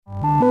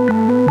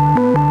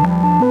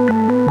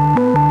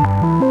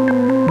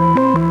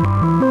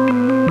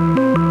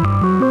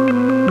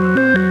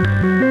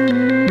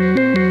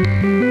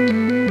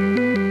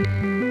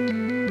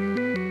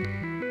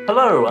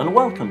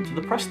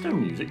the Presto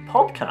Music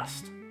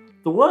podcast.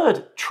 The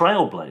word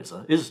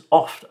trailblazer is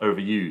oft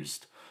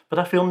overused, but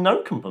I feel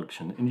no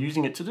compunction in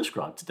using it to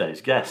describe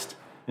today's guest.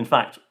 In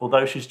fact,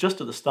 although she's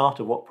just at the start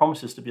of what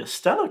promises to be a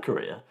stellar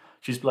career,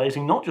 she's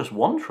blazing not just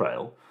one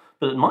trail,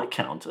 but at my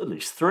count at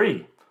least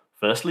three.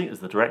 Firstly, as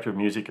the Director of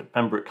Music at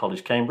Pembroke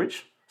College,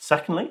 Cambridge.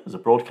 Secondly, as a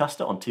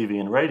broadcaster on TV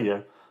and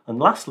radio. And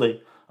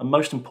lastly, and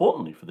most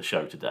importantly for the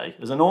show today,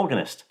 as an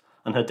organist.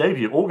 And her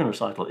debut organ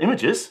recital,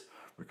 Images,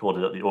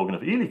 recorded at the organ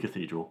of Ely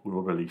Cathedral, were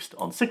released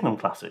on Signum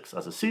Classics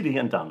as a CD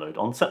and download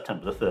on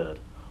September the 3rd.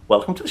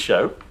 Welcome to the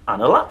show,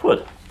 Anna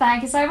Lapwood.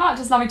 Thank you so much,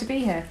 it's lovely to be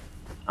here.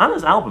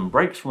 Anna's album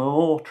breaks from a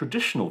more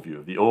traditional view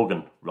of the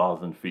organ,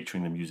 rather than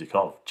featuring the music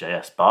of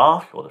J.S.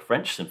 Bach or the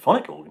French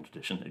symphonic organ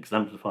tradition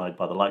exemplified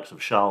by the likes of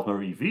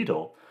Charles-Marie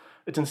Widor.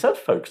 It instead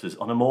focuses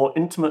on a more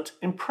intimate,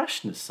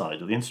 impressionist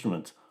side of the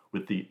instrument,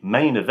 with the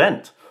main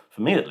event,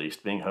 for me at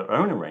least, being her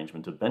own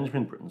arrangement of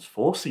Benjamin Britten's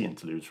 4C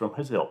interludes from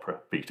his opera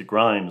Peter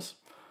Grimes.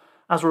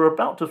 As we're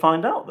about to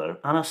find out, though,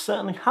 Anna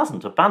certainly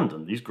hasn't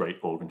abandoned these great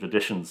organ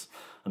traditions,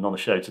 and on the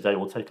show today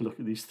we'll take a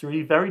look at these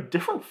three very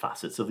different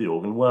facets of the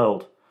organ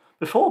world.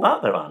 Before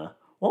that, though, Anna,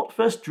 what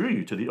first drew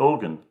you to the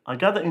organ? I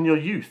gather in your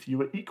youth you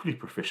were equally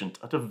proficient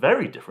at a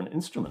very different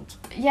instrument.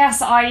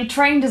 Yes, I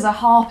trained as a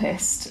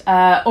harpist,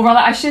 or rather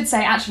I should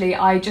say actually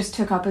I just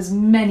took up as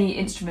many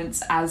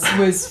instruments as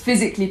was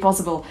physically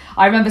possible.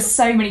 I remember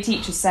so many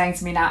teachers saying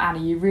to me, now Anna,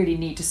 you really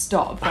need to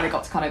stop, when I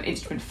got to kind of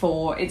instrument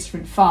 4,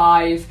 instrument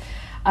 5.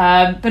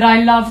 But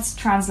I loved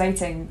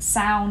translating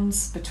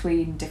sounds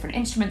between different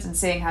instruments and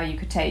seeing how you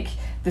could take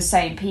the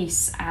same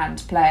piece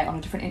and play it on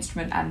a different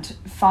instrument and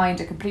find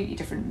a completely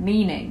different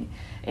meaning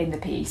in the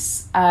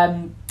piece.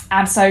 And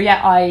so,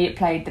 yeah, I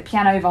played the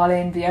piano,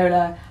 violin,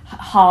 viola,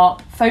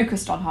 harp,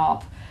 focused on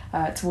harp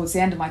towards the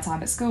end of my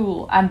time at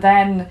school, and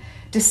then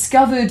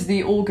discovered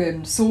the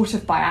organ sort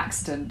of by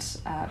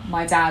accident.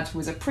 My dad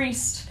was a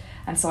priest,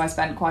 and so I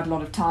spent quite a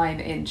lot of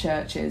time in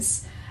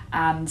churches.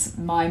 And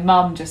my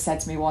mum just said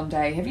to me one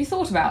day, have you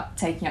thought about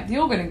taking up the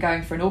organ and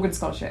going for an organ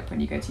scholarship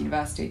when you go to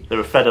university? They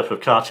were fed up of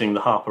carting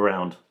the harp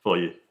around for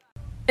you.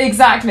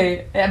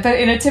 Exactly. But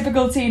in a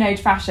typical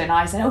teenage fashion,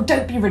 I said, oh,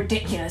 don't be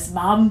ridiculous,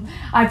 Mum.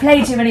 I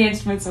play too many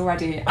instruments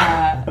already.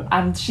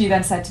 And she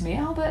then said to me,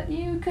 oh, but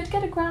you could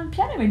get a grand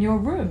piano in your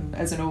room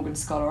as an organ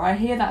scholar. I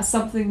hear that's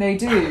something they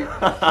do.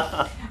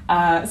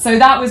 So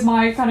that was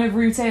my kind of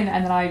route in.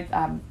 And then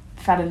I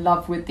fell in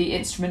love with the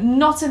instrument,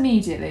 not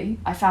immediately.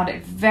 I found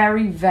it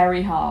very,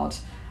 very hard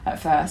at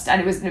first,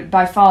 and it was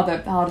by far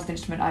the hardest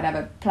instrument I'd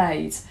ever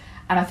played,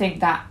 and I think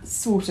that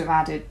sort of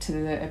added to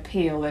the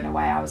appeal in a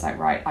way. I was like,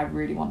 right, I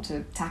really want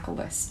to tackle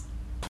this.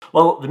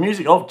 Well, the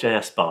music of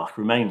J.S. Bach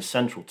remains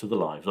central to the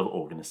lives of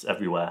organists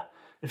everywhere.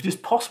 If it is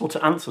possible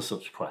to answer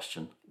such a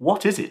question,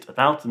 what is it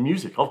about the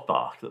music of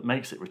Bach that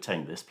makes it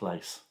retain this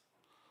place?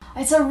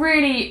 It's a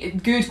really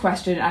good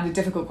question and a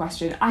difficult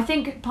question. I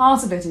think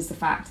part of it is the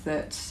fact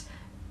that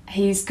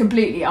he's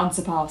completely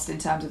unsurpassed in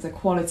terms of the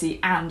quality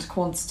and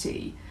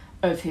quantity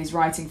of his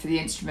writing for the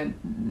instrument.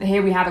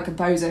 Here we have a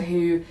composer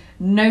who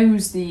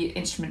knows the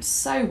instrument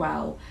so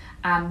well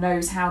and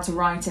knows how to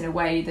write in a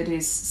way that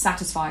is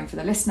satisfying for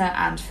the listener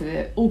and for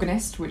the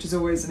organist, which is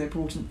always an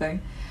important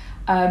thing.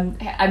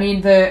 I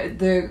mean,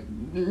 the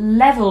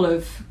level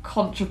of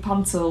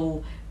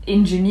contrapuntal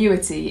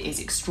ingenuity is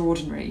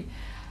extraordinary.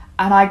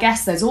 And I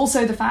guess there's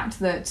also the fact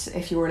that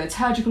if you're a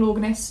liturgical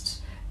organist,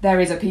 there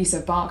is a piece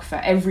of Bach for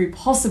every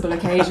possible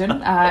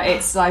occasion.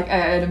 It's like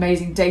an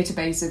amazing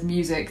database of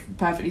music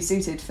perfectly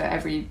suited for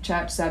every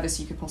church service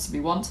you could possibly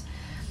want.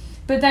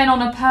 But then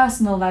on a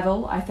personal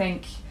level, I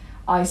think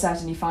I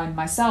certainly find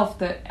myself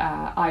that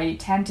I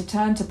tend to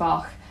turn to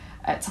Bach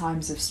at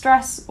times of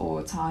stress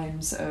or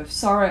times of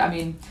sorrow. I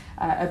mean,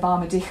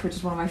 Erbarme dich, which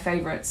is one of my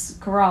favourites,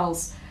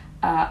 chorales,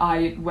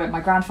 when my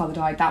grandfather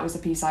died, that was the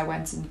piece I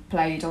went and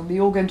played on the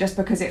organ just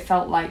because it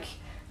felt like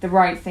the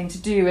right thing to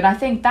do. And I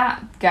think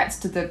that gets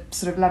to the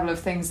sort of level of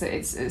things that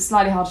it's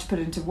slightly hard to put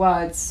into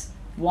words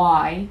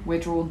why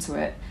we're drawn to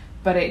it,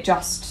 but it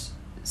just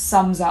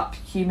sums up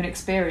human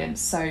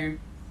experience so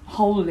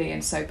wholly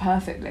and so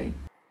perfectly.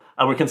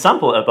 And we can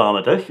sample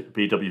Erbarme dich,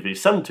 BWV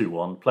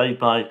 721, played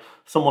by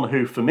someone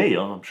who, for me,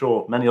 and I'm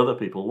sure many other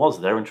people, was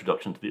their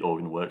introduction to the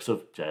organ works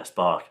of J.S.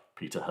 Bach,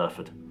 Peter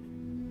Herford.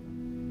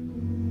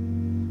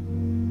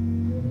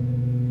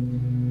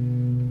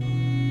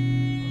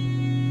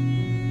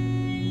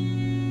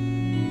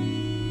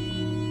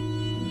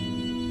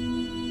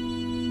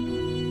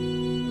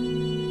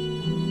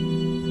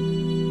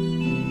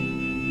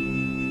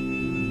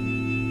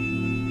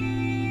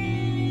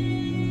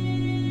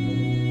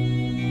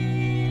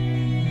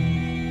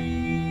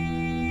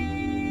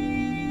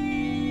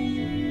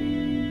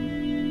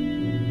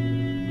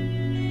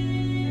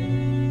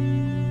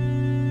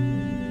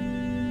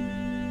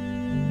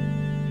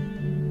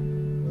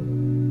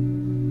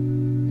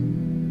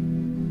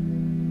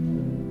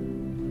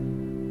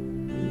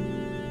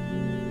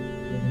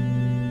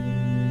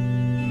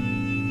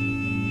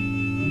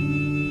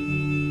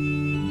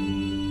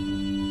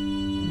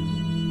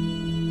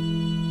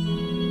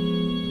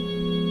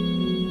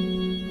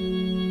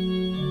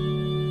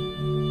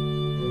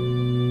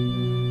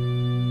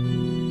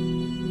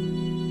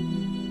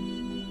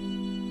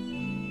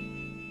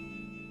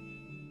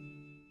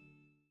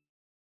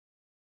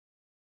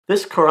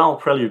 This chorale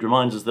prelude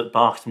reminds us that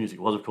Bach's music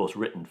was, of course,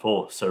 written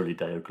for Soli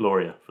Deo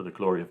Gloria, for the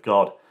glory of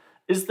God.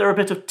 Is there a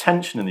bit of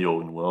tension in the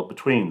organ world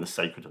between the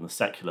sacred and the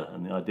secular,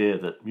 and the idea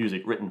that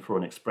music written for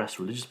an express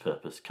religious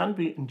purpose can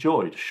be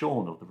enjoyed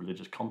shorn of the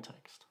religious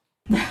context?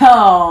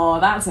 Oh,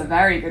 that's a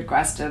very good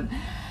question.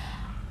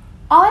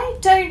 I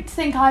don't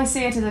think I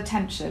see it as a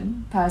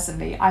tension,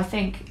 personally. I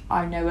think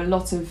I know a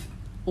lot of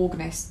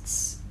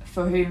organists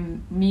for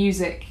whom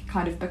music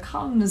kind of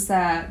becomes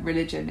their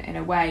religion in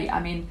a way. I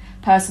mean,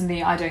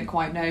 personally, I don't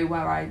quite know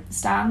where I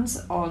stand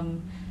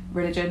on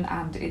religion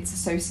and its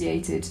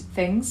associated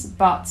things,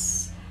 but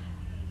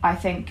I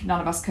think none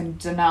of us can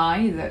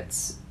deny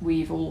that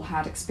we've all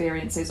had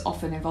experiences,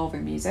 often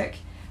involving music,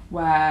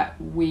 where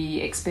we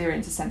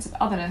experience a sense of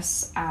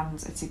otherness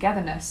and a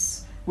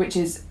togetherness, which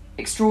is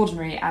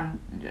extraordinary, and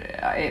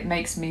it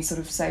makes me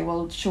sort of say,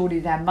 well, surely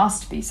there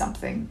must be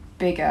something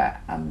bigger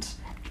and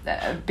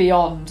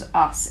beyond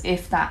us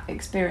if that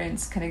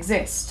experience can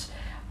exist.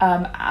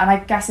 And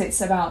I guess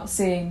it's about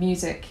seeing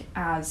music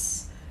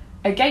as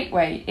a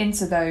gateway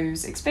into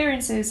those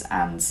experiences,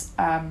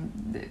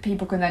 and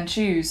people can then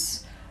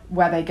choose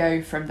where they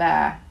go from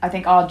there. I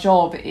think our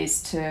job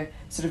is to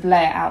sort of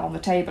lay it out on the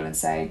table and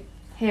say,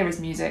 here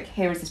is music,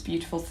 here is this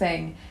beautiful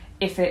thing.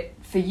 If it,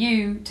 for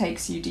you,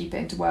 takes you deeper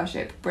into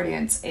worship,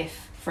 brilliant.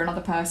 If for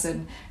another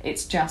person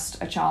it's just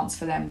a chance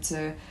for them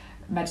to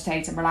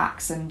meditate and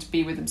relax and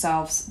be with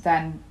themselves,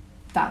 then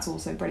that's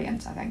also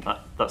brilliant, I think.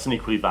 That's an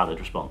equally valid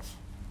response.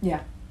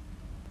 Yeah.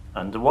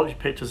 And what have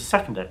you picked as a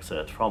second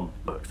excerpt from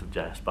works of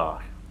J.S.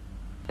 Bach?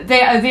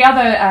 The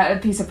other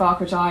piece of Bach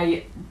which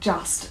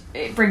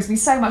it brings me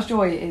so much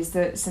joy is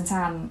the St.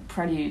 Anne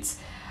Preludes.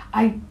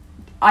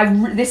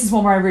 This is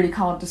one where I really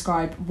can't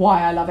describe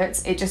why I love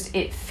it.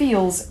 It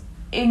feels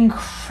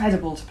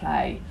incredible to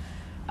play.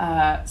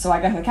 So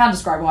I guess I can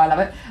describe why I love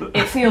it.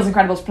 It feels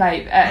incredible to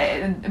play.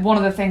 And one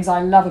of the things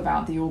I love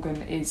about the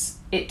organ is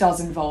it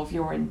does involve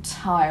your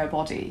entire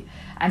body.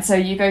 And so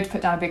you go to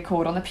put down a big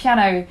chord. On the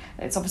piano,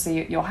 it's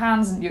obviously your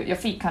hands and your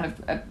feet kind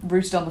of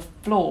rooted on the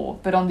floor.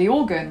 But on the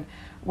organ,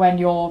 when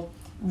you're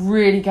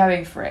really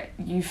going for it,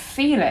 you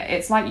feel it.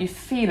 It's like you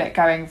feel it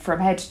going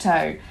from head to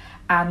toe.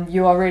 And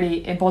you are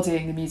really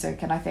embodying the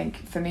music. And I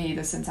think, for me,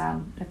 the St.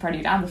 Anne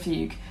Prelude and the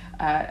Fugue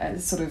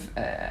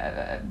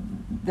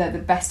they're the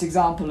best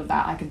example of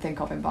that I can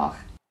think of in Bach.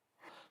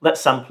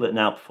 Let's sample it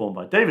now, performed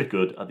by David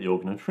Good at the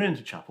organ of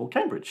Trinity Chapel,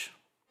 Cambridge.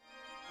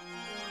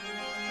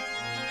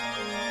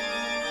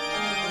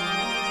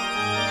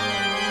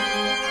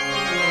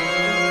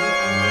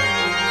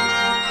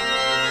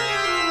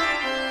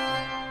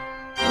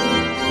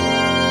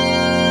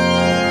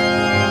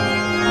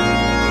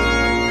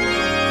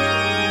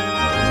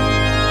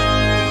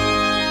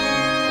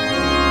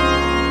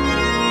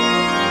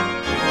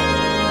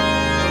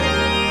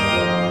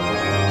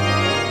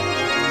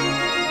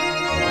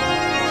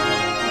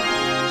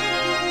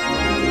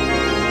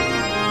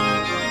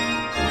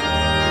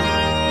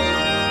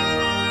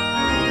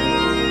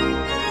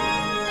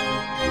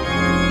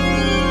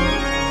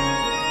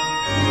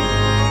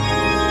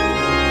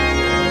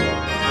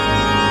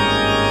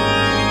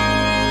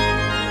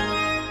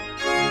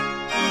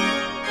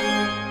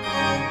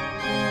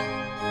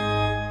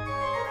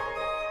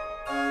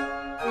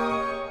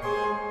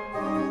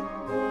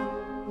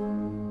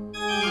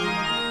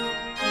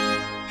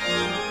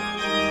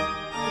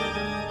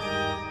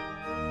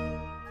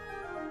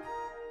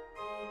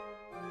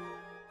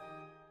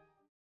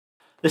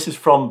 This is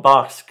from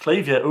Bach's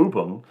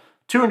Klavierübung.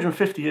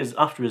 250 years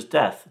after his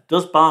death,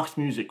 does Bach's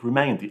music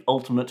remain the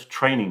ultimate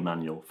training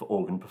manual for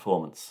organ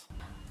performance?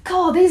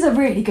 God, these are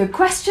really good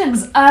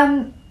questions.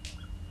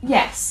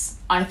 Yes,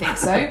 I think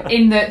so.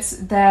 In that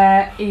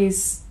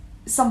there's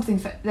something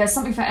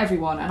for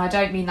everyone, and I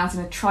don't mean that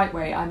in a trite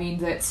way. I mean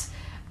that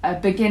a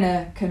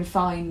beginner can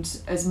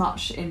find as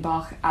much in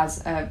Bach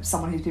as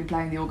someone who's been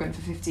playing the organ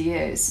for 50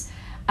 years.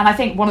 And I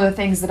think one of the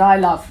things that I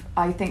love,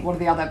 I think one of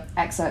the other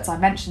excerpts I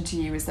mentioned to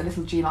you is the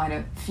Little G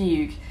minor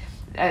Fugue.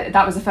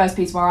 That was the first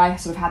piece where I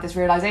sort of had this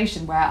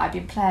realisation where I'd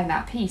been playing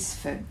that piece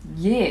for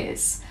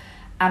years,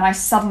 and I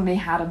suddenly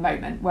had a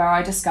moment where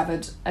I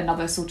discovered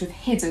another sort of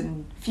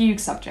hidden fugue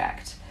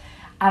subject.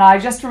 And I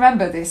just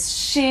remember this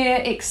sheer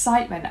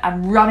excitement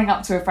and running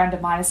up to a friend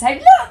of mine and saying,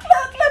 look,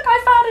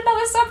 I found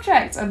another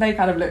subject. And they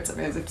kind of looked at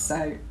me as if to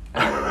say,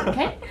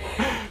 okay.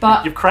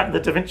 But you've cracked the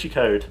Da Vinci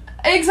Code.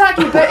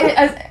 Exactly,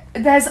 but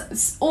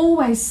there's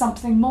always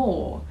something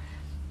more.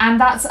 And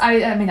that's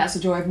the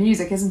joy of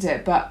music, isn't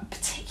it? But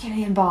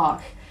particularly in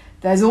Bach,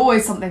 there's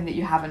always something that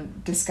you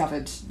haven't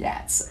discovered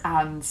yet.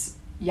 And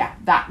yeah,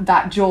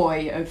 that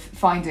joy of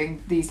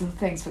finding these little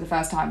things for the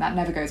first time, that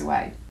never goes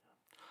away.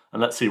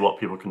 And let's see what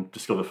people can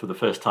discover for the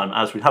first time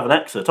as we have an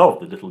excerpt of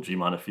the Little G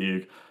minor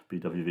Fugue,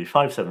 BWV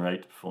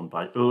 578, performed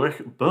by Ulrich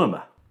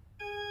Böhme.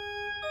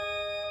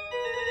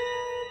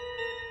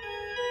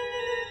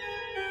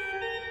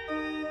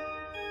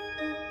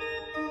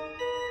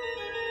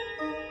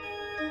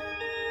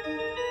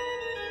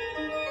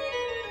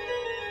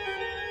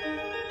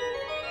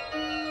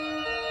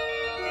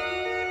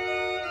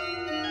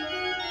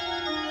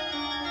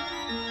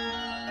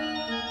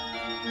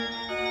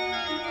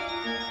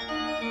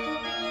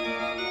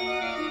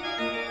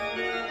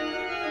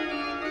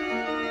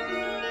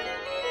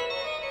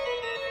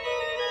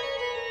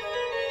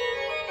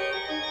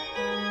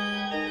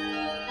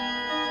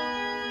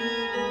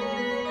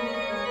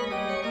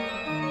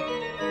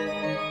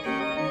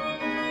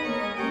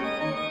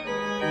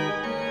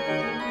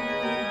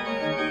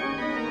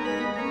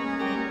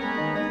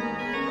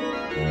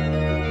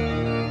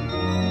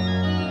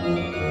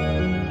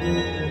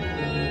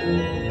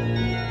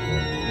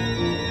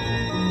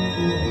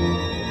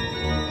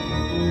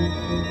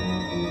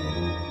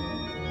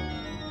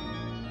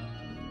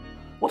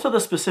 What are the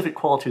specific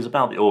qualities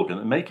about the organ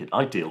that make it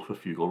ideal for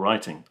fugal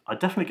writing? I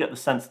definitely get the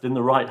sense that in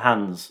the right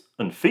hands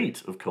and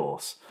feet, of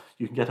course,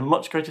 you can get a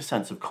much greater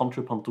sense of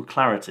contrapuntal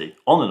clarity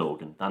on an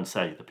organ than,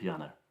 say, the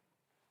piano.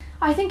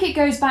 I think it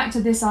goes back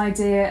to this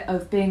idea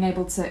of being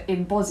able to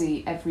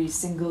embody every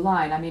single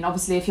line. I mean,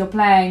 obviously, if you're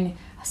playing,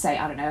 say,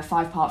 I don't know, a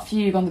 5-part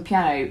fugue on the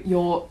piano,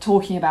 you're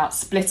talking about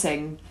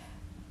splitting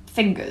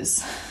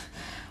fingers.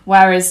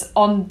 Whereas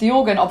on the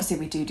organ, obviously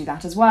we do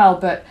that as well,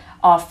 but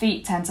our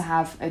feet tend to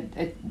have a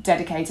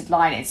dedicated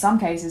line. In some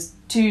cases,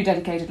 2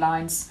 dedicated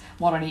lines,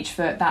 1 on each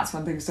foot. That's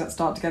when things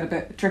start to get a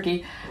bit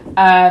tricky.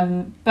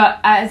 But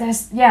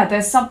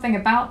there's something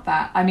about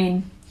that. I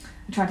mean,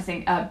 I'm trying to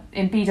think.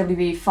 In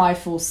BWV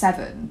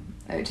 547,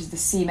 which is the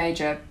C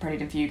major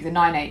prelude and fugue, the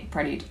 9/8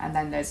 prelude, and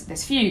then there's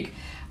this fugue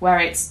where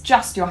it's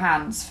just your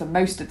hands for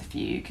most of the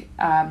fugue,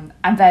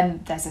 and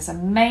then there's this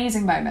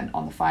amazing moment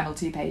on the final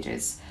 2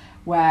 pages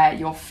where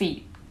your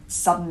feet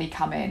suddenly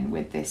come in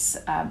with this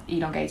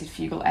elongated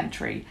fugal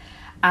entry,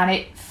 and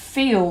it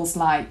feels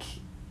like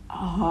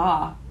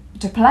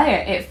to play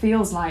it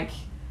feels like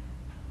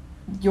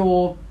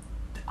you're,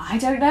 I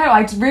don't know,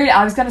 I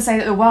was going to say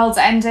that the world's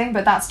ending,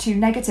 but that's too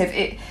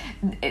negative.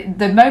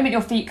 The moment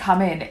your feet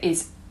come in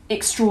is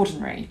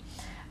extraordinary,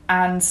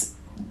 and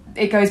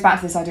it goes back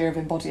to this idea of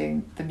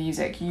embodying the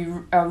music.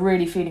 You are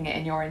really feeling it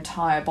in your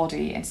entire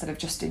body instead of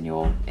just in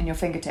your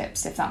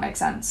fingertips, if that makes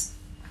sense.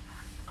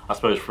 I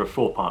suppose for a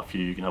 4-part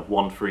fugue, you can have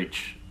 1 for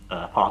each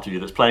part of you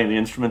that's playing the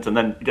instrument, and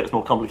then it gets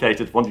more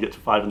complicated once you get to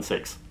 5 and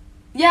 6.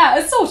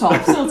 Yeah, sort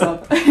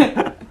of.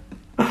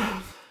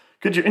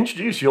 Could you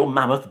introduce your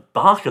mammoth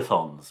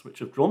Barkathons, which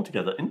have drawn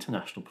together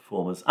international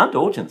performers and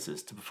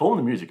audiences to perform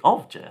the music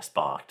of J.S.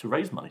 Bach to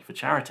raise money for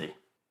charity?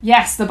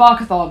 Yes, the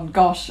Barkathon,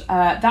 gosh.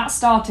 That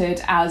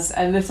started as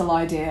a little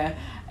idea,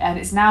 and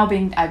it's now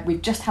been,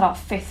 we've just had our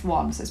 5th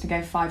one, so it's been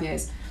going for 5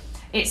 years.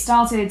 It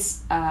started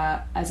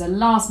as a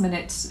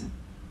last-minute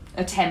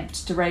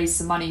attempt to raise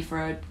some money for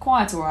a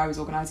choir tour I was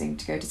organising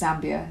to go to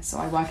Zambia. So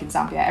I work in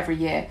Zambia every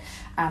year,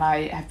 and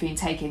I have been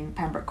taking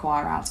Pembroke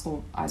Choir out,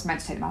 or I was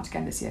meant to take them out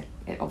again this year.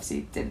 It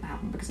obviously didn't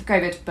happen because of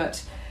COVID,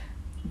 but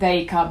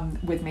they come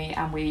with me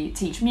and we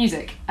teach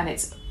music, and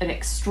it's an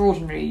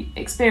extraordinary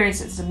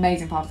experience. It's an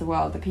amazing part of the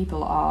world. The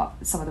people are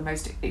some of the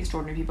most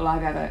extraordinary people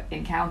I've ever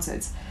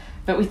encountered.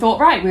 But we thought,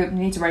 right, we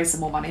need to raise some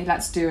more money.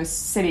 Let's do a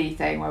silly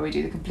thing where we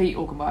do the complete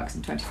organ works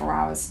in 24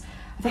 hours.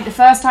 I think the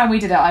first time we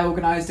did it, I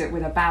organised it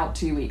with about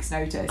 2 weeks'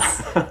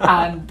 notice,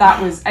 and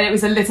it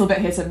was a little bit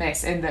hit and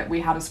miss in that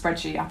we had a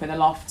spreadsheet up in the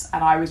loft,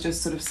 and I was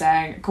just sort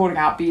of calling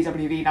out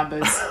BWV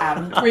numbers,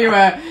 and we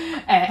were,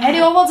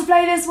 anyone want to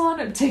play this one?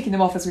 And ticking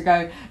them off as we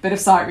go. Quite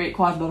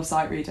a lot of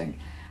sight reading.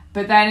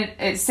 But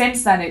then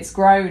since then it's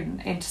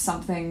grown into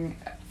something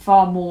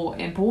far more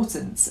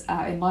important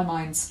in my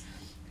mind,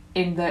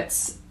 in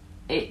that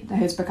it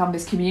has become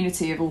this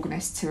community of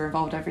organists who are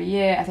involved every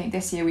year. I think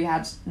this year we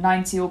had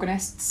 90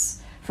 organists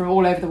from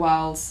all over the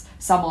world,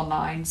 some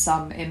online,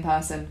 some in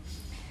person.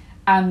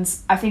 And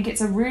I think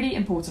it's a really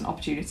important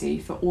opportunity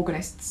for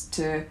organists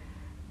to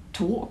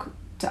talk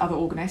to other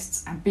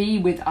organists and be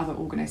with other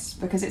organists,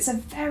 because it's a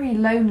very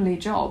lonely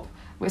job.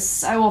 We're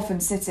so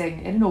often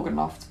sitting in an organ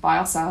loft by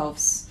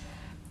ourselves,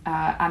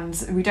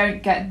 and we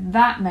don't get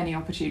that many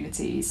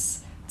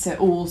opportunities to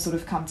all sort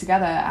of come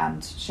together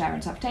and share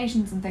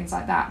interpretations and things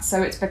like that.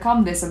 So it's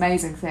become this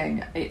amazing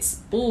thing.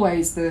 It's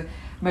always the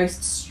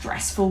most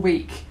stressful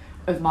week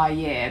of my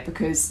year,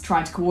 because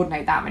trying to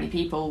coordinate that many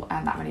people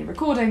and that many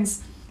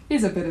recordings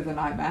is a bit of a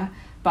nightmare,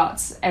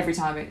 but every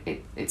time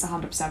it's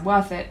 100%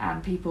 worth it,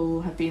 and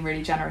people have been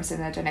really generous in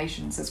their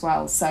donations as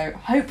well. So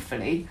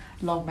hopefully,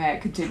 long may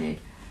it continue.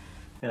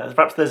 Yeah,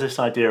 perhaps there's this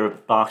idea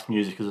of Bach's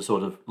music as a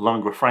sort of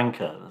lingua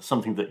franca,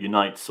 something that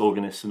unites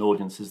organists and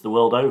audiences the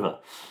world over.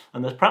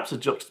 And there's perhaps a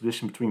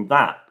juxtaposition between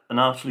that and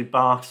actually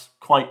Bach's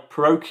quite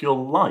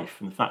parochial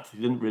life, and the fact that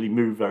he didn't really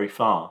move very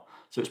far.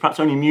 So it's perhaps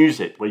only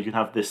music where you could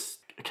have this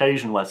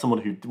occasion where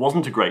someone who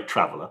wasn't a great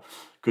traveller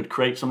could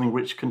create something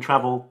which can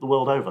travel the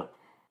world over.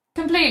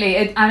 Completely,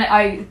 and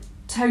I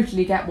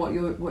totally get what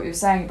you're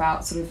saying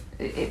about sort of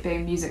it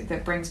being music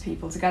that brings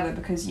people together,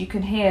 because you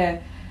can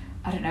hear,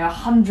 I don't know,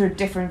 100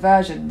 different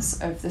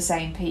versions of the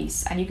same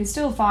piece, and you can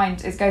still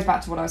find, it goes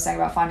back to what I was saying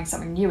about finding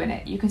something new in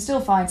it, you can still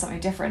find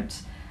something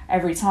different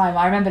every time.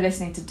 I remember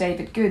listening to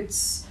David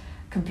Good's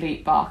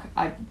complete Bach.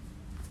 I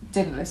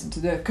didn't listen to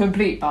the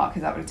complete Bach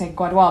because that would have taken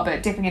quite a while,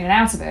 but dipping in and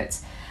out of it.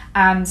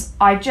 And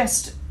I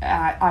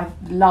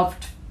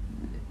loved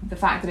the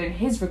fact that in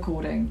his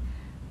recording,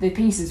 the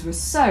pieces were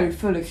so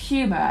full of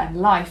humour and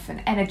life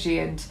and energy,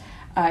 and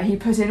he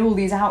put in all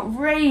these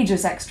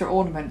outrageous extra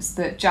ornaments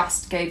that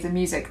just gave the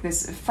music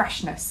this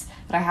freshness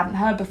that I hadn't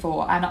heard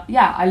before. And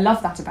yeah, I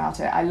love that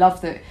about it. I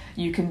love that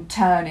you can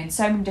turn in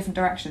so many different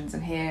directions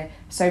and hear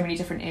so many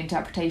different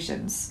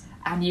interpretations,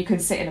 and you can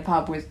sit in a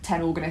pub with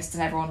 10 organists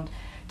and everyone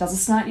does a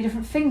slightly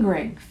different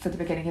fingering for the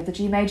beginning of the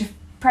G major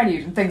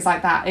prelude and things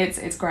like that.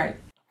 It's great.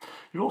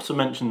 You also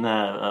mentioned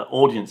there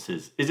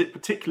audiences. Is it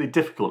particularly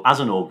difficult as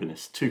an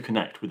organist to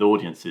connect with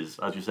audiences?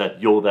 As you said,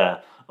 you're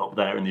there up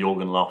there in the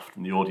organ loft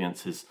and the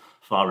audience is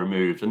far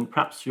removed. And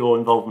perhaps your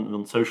involvement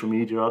on social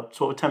media are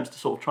sort of attempts to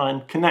sort of try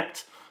and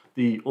connect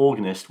the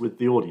organist with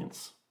the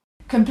audience.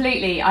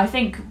 Completely. I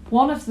think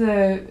one of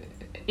the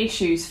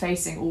issues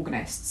facing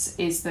organists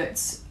is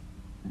that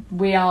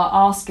we are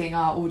asking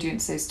our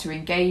audiences to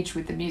engage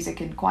with the music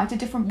in quite a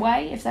different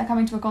way if they're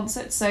coming to a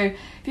concert. So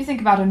if you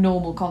think about a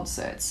normal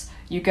concert,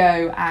 you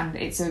go and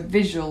it's a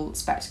visual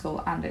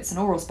spectacle and it's an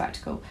oral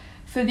spectacle.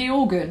 For the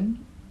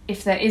organ,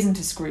 if there isn't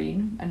a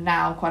screen, and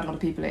now quite a lot of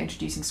people are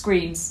introducing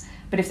screens,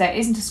 but if there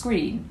isn't a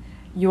screen,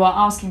 you are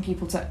asking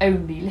people to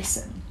only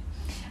listen.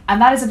 And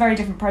that is a very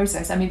different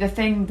process. I mean, the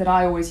thing that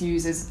I always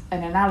use as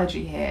an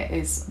analogy here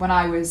is when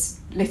I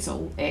was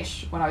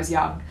little-ish, when I was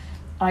young,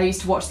 I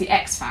used to watch The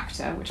X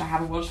Factor, which I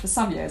haven't watched for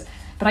some years,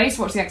 but I used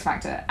to watch The X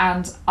Factor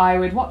and I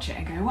would watch it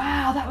and go,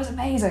 wow, that was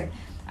amazing.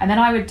 And then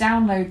I would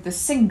download the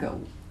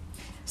single.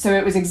 So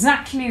it was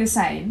exactly the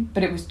same,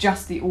 but it was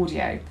just the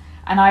audio.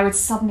 And I would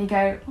suddenly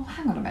go, oh,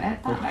 hang on a minute,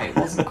 that note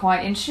wasn't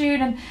quite in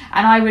tune. And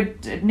I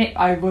would admit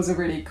I was a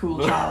really cool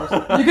child,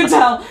 you can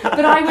tell.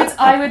 But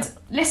I would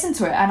listen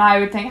to it and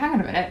I would think, hang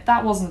on a minute,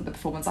 that wasn't the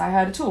performance I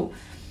heard at all.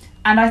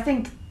 And I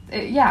think,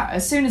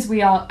 as soon as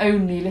we are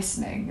only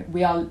listening,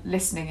 we are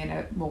listening in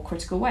a more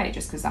critical way,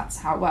 just because that's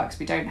how it works.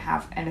 We don't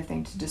have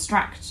anything to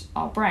distract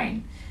our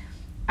brain.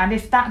 And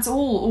if that's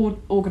all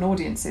organ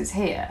audiences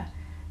hear,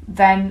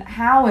 then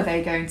how are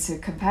they going to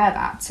compare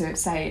that to,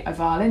 say, a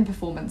violin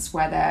performance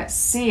where they're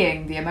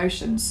seeing the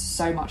emotions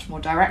so much more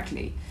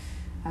directly?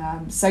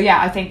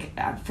 I think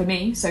for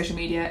me, social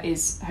media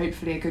is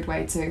hopefully a good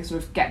way to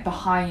sort of get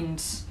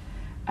behind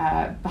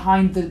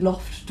the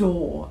loft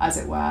door, as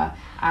it were,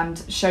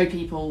 and show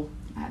people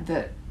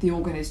that the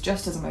organ is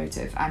just as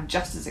emotive and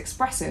just as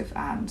expressive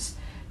and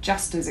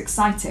just as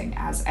exciting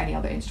as any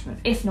other instrument,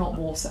 if not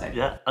more so.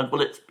 Yeah, and well,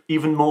 it's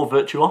even more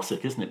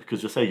virtuosic, isn't it?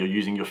 Because you're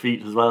using your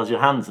feet as well as your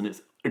hands, and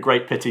it's a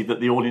great pity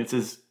that the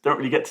audiences don't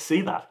really get to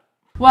see that.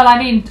 Well, I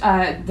mean,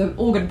 the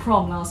organ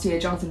prom last year,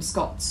 Jonathan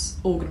Scott's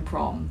organ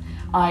prom,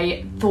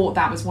 I thought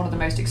that was one of the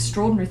most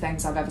extraordinary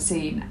things I've ever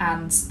seen.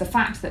 And the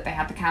fact that they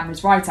had the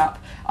cameras right up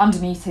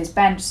underneath his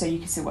bench so you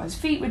could see what his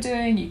feet were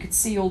doing, you could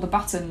see all the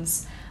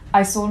buttons.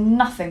 I saw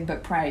nothing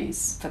but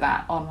praise for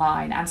that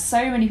online. And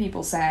so many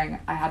people saying,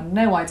 I had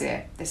no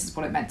idea this is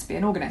what it meant to be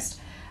an organist.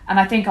 And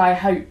I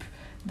hope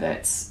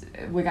that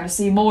we're going to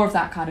see more of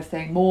that kind of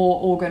thing,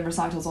 more organ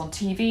recitals on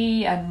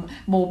TV and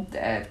more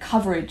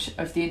coverage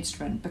of the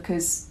instrument,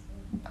 because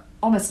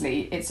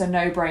honestly, it's a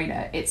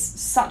no-brainer. It's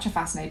such a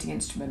fascinating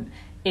instrument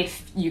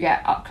if you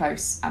get up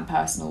close and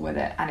personal with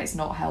it and it's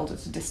not held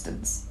at a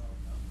distance.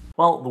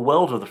 Well, the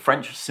world of the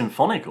French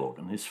symphonic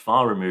organ is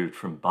far removed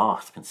from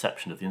Bach's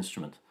conception of the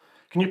instrument.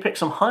 Can you pick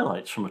some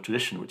highlights from a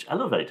tradition which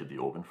elevated the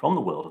organ from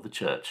the world of the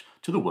church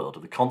to the world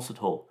of the concert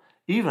hall,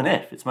 even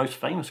if its most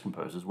famous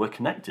composers were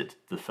connected to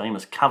the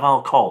famous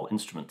Cavaille-Coll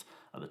instrument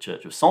at the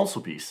Church of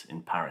Saint-Sulpice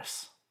in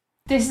Paris?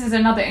 This is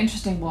another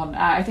interesting one.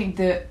 I think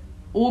the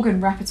organ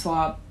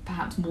repertoire,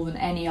 perhaps more than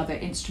any other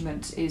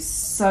instrument, is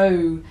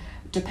so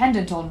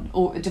dependent on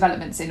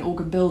developments in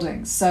organ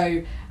buildings.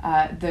 So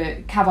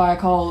the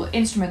Cavaille-Coll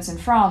instruments in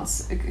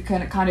France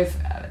kind of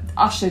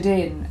ushered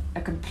in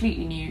a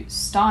completely new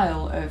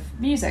style of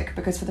music,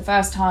 because for the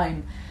first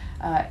time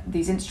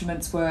these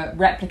instruments were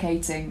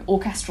replicating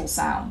orchestral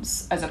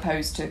sounds as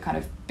opposed to kind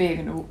of being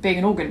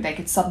an organ. They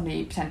could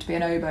suddenly pretend to be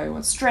an oboe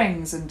or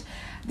strings and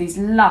these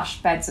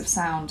lush beds of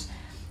sound.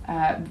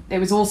 It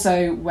was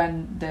also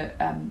when the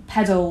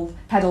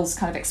pedals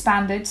kind of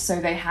expanded,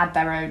 so they had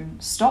their own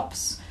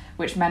stops,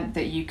 which meant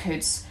that you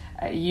could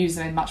use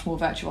them in much more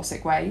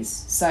virtuosic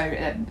ways. So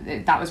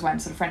that was when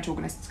sort of French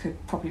organists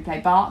could properly play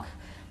Bach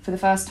for the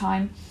first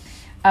time.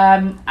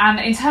 And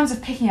in terms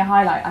of picking a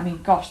highlight, I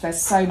mean, gosh,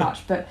 there's so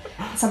much, but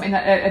something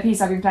that a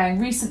piece I've been playing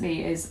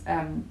recently is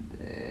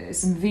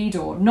some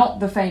Widor, not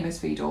the famous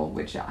Widor,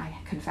 which I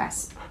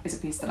confess is a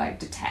piece that I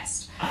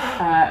detest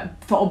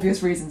for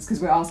obvious reasons, because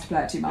we're asked to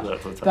play it too much.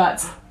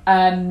 But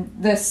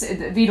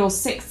Widor's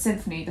Sixth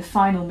Symphony, the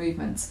final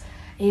movement,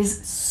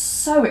 is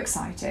so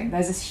exciting.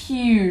 There's this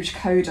huge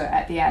coda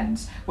at the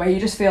end where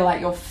you just feel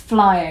like you're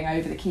flying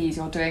over the keys,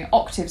 you're doing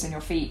octaves in your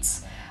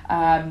feet,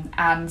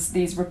 and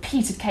these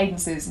repeated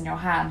cadences in your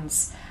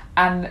hands.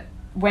 And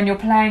when you're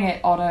playing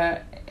it on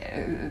a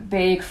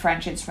big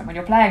French instrument, when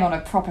you're playing on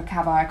a proper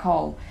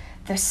Cavaille-Coll,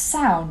 the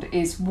sound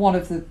is one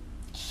of the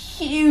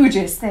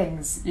hugest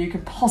things you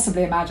can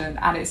possibly imagine,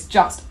 and it's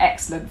just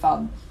excellent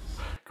fun.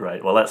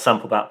 Great. Well, let's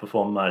sample that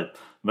performed by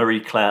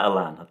Marie-Claire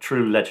Alain, a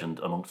true legend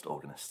amongst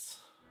organists.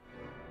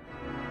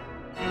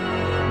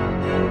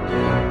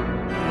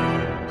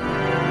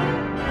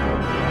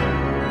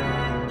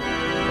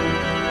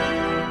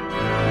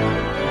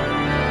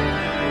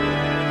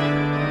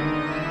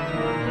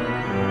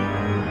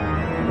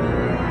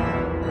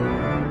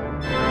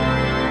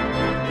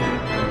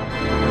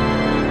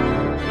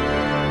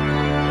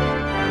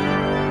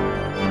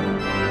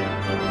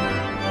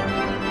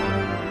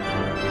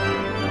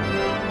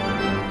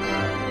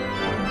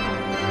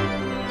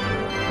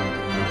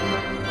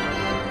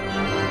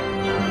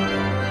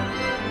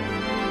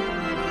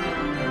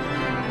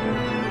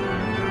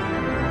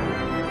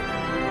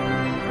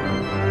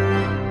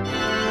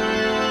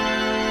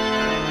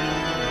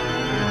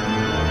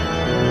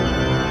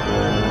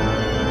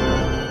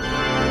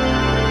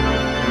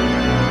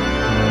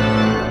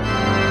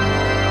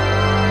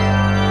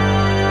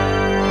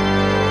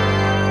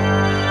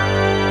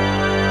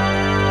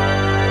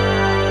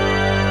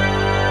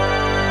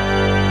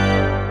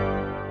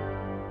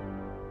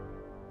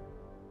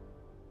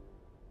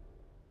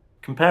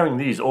 comparing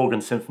these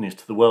organ symphonies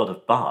to the world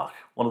of Bach,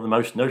 one of the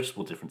most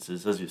noticeable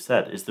differences, as you've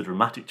said, is the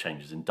dramatic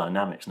changes in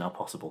dynamics now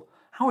possible.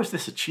 How is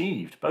this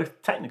achieved,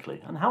 both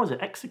technically, and how is it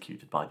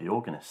executed by the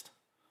organist?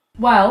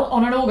 Well,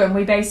 on an organ,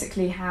 we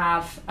basically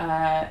have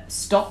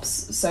stops.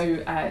 So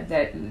I'm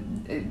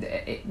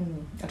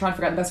trying to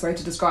figure out the best way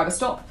to describe a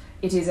stop.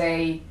 It is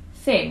a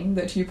thing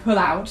that you pull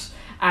out,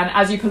 and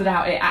as you pull it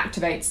out, it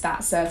activates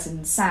that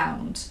certain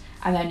sound.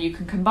 And then you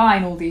can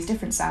combine all these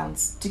different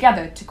sounds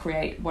together to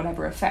create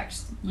whatever effect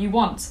you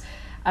want.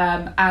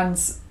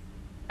 And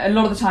a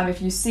lot of the time,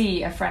 if you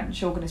see a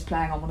French organist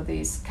playing on one of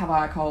these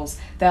cavaillacals,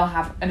 they'll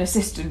have an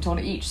assistant on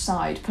each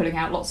side pulling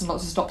out lots and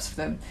lots of stops for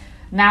them.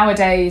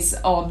 Nowadays,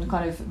 on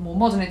kind of more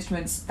modern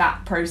instruments,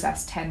 that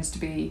process tends to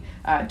be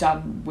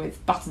done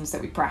with buttons that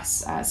we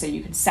press, so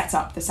you can set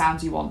up the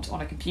sounds you want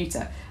on a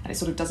computer, and it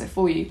sort of does it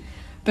for you.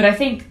 But I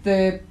think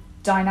the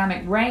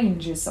dynamic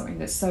range is something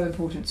that's so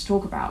important to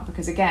talk about,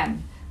 because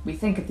again, we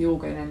think of the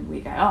organ and we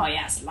go, oh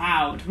yes,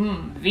 loud,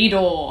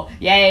 Widor,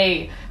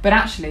 yay. But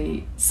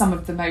actually, some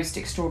of the most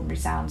extraordinary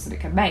sounds that it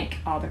can make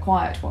are the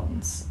quiet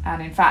ones.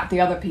 And in fact,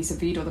 the other piece of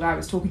Widor that I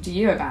was talking to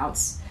you about,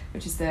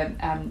 which is the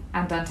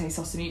Andante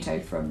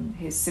sostenuto from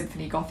his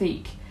Symphonie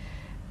Gothique,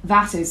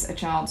 that is a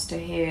chance to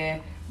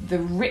hear the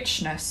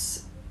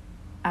richness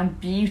and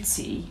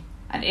beauty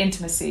and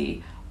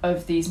intimacy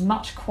of these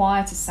much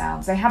quieter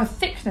sounds. They have a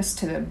thickness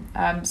to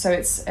them, so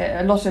it's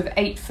a lot of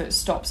 8-foot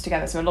stops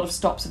together, so a lot of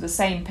stops of the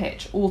same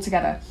pitch all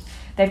together.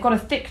 They've got a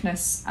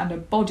thickness and a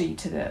body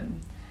to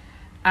them,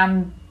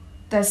 and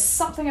there's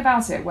something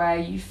about it where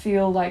you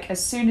feel like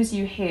as soon as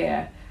you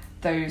hear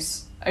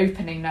those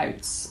opening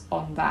notes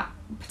on that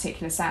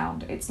particular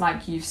sound, it's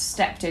like you've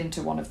stepped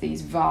into one of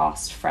these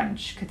vast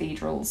French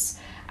cathedrals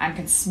and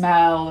can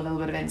smell a little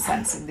bit of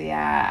incense in the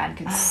air and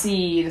can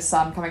see the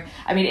sun coming.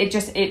 I mean,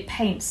 it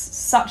paints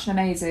such an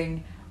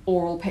amazing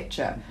oral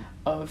picture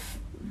of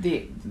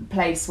the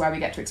place where we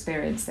get to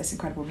experience this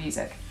incredible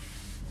music.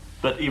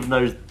 But even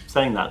though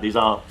saying that, these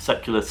are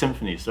secular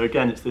symphonies. So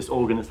again, it's this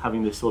organist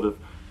having this sort of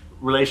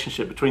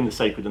relationship between the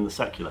sacred and the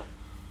secular.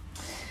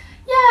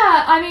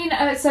 Yeah, I mean,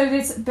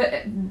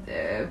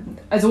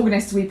 as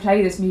organists, we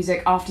play this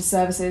music after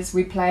services.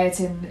 We play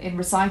it in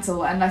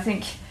recital, and I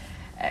think,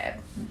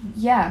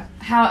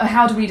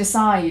 how do we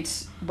decide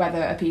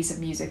whether a piece of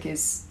music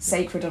is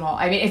sacred or not?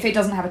 I mean, if it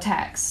doesn't have a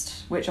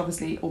text, which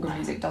obviously organ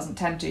music doesn't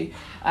tend to.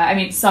 I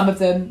mean, some of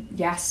them,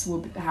 yes,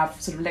 will have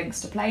sort of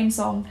links to plain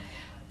song,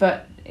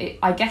 but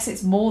I guess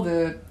it's more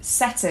the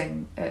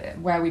setting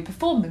where we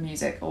perform the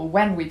music, or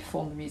when we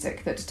perform the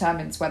music, that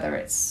determines whether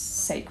it's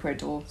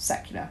sacred or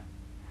secular.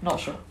 Not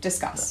sure.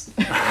 Discuss.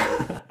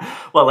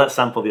 Well, let's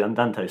sample the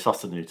Andante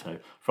sostenuto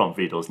from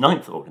Widor's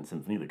 9th organ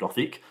symphony, the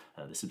Gothique.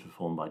 This is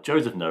performed by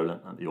Joseph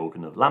Nolan at the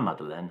organ of La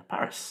Madeleine,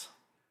 Paris.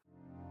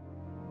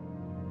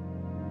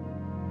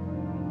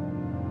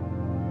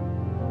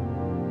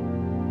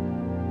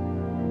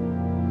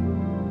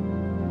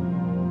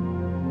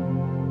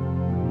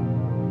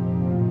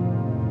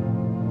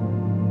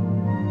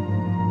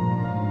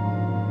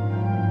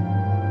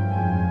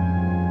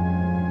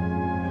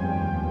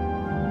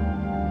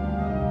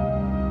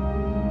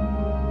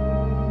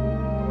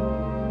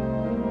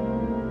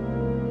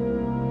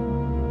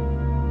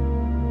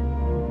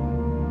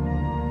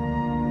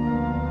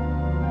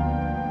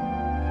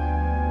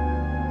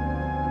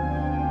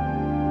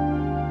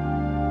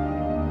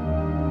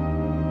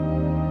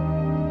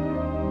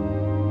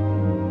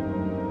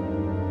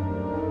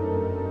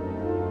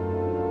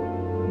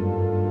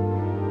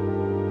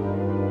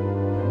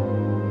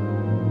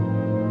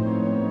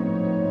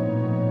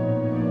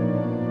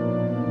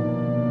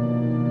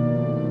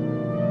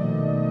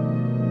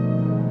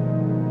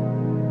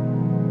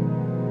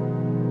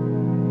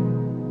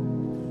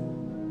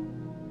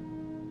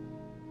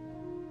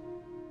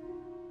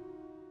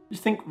 Do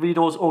you think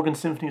Widor's organ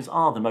symphonies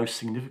are the most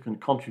significant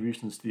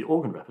contributions to the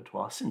organ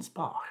repertoire since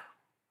Bach?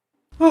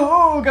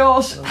 Oh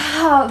gosh.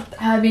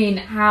 I mean,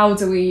 how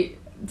do we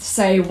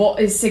say what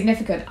is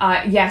significant?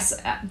 Yes,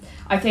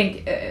 I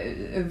think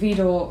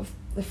Widor,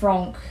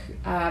 Franck,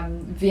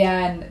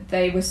 Vienne,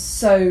 they were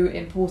so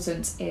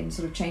important in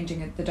sort of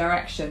changing the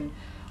direction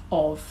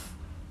of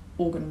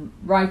organ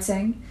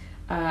writing,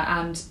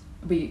 and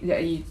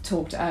you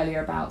talked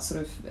earlier about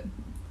sort of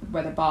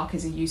whether Bach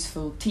is a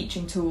useful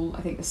teaching tool.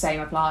 I think the same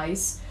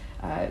applies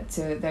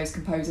to those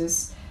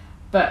composers.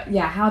 But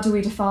yeah, how do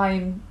we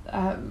define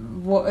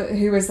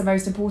who is the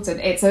most important?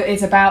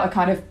 It's about a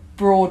kind of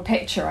broad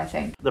picture, I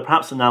think. They're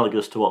perhaps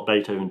analogous to what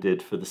Beethoven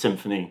did for the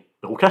symphony,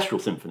 the orchestral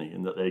symphony,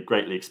 in that they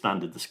greatly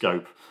expanded the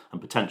scope and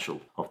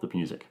potential of the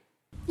music.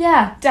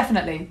 Yeah,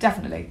 definitely.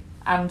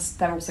 And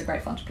they're also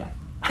great fun to play.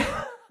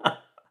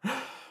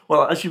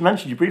 Well, as you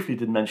mentioned, you briefly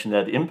did mention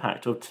there the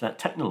impact of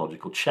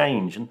technological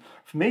change. And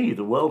for me,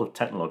 the world of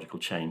technological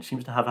change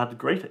seems to have had a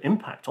greater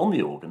impact on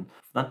the organ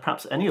than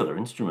perhaps any other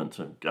instrument.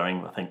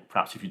 I think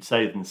perhaps if you'd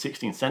say in the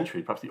 16th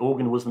century, perhaps the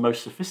organ was the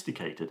most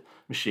sophisticated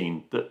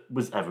machine that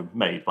was ever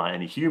made by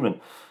any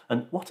human.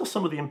 And what are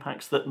some of the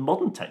impacts that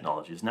modern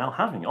technology is now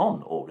having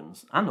on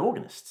organs and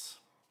organists?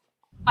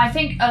 I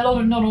think a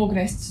lot of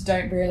non-organists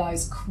don't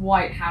realise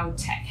quite how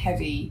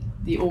tech-heavy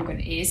the organ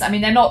is. I mean,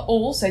 they're not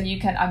all, so you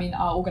can... I mean,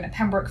 our organ at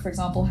Pembroke, for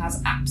example,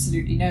 has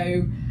absolutely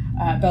no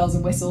bells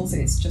and whistles.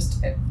 It's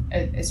just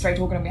a straight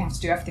organ, and we have to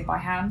do everything by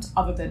hand.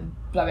 Other than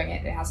blowing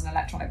it, it has an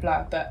electronic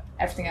blower, but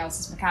everything else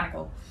is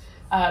mechanical.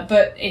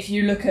 But if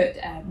you look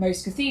at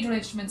most cathedral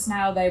instruments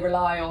now, they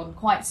rely on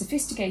quite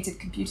sophisticated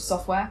computer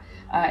software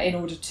in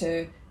order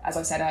to, as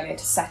I said earlier,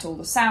 to set all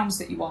the sounds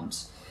that you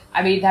want.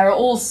 I mean, there are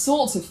all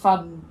sorts of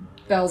fun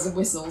bells and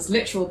whistles,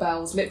 literal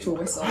bells, literal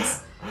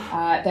whistles.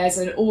 There's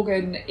an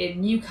organ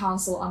in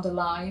Newcastle under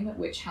Lyme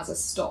which has a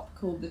stop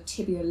called the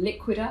tibia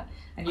liquida,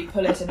 and you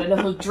pull it and a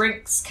little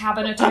drinks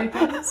cabinet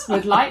opens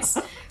with lights.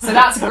 So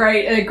that's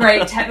a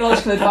great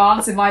technological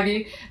advance in my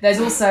view. There's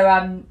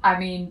also,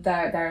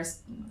 there's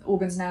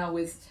organs now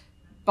with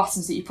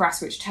buttons that you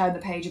press which turn the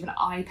page of an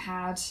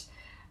iPad.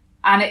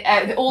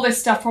 And all this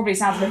stuff probably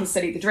sounds a little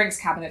silly. The drinks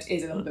cabinet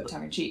is a little bit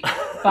tongue-in-cheek.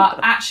 But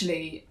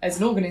actually, as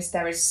an organist,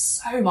 there is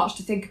so much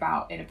to think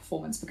about in a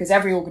performance because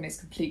every organ is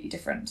completely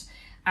different.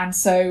 And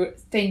so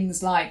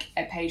things like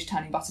a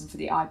page-turning button for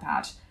the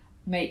iPad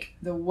make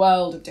the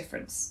world of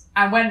difference.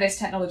 And when this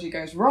technology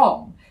goes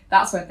wrong,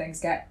 that's when things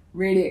get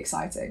really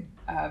exciting.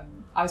 I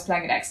was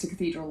playing at Exeter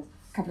Cathedral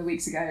a couple of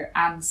weeks ago,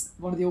 and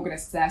one of the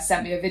organists there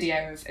sent me a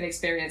video of an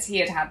experience he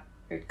had had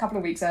a couple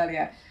of weeks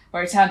earlier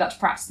where he turned up to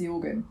practice the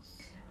organ.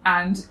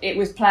 And it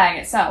was playing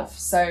itself,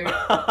 so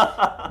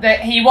that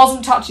he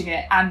wasn't touching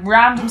it, and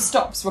random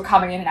stops were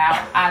coming in and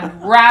out,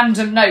 and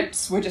random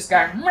notes were just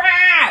going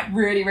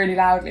really, really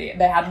loudly, and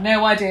they had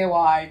no idea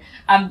why.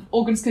 And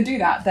organs can do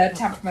that; they're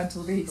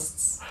temperamental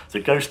beasts. It's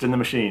a ghost in the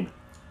machine.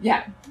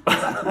 Yeah,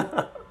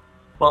 exactly.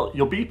 Well,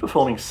 you'll be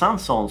performing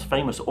Saint-Saëns'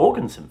 famous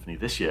organ symphony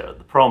this year at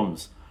the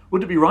Proms.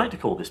 Would it be right to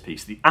call this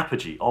piece the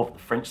apogee of the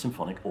French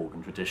symphonic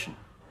organ tradition?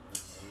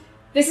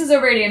 This is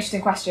a really interesting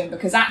question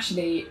because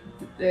actually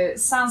the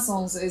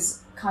Saint-Saëns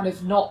is kind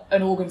of not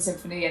an organ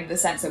symphony in the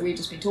sense that we've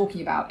just been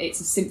talking about. It's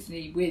a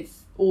symphony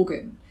with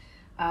organ.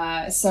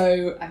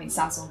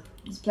 Saint-Saëns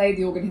played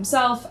the organ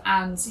himself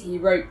and he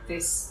wrote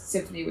this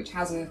symphony which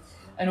has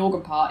an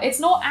organ part. It's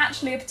not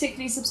actually a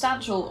particularly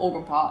substantial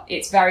organ part.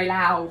 It's very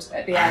loud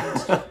at the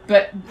end,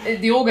 but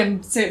the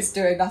organ sits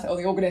doing nothing, or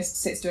the organist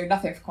sits doing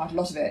nothing for quite a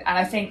lot of it. And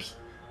I think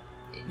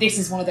this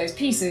is one of those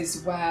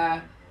pieces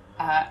where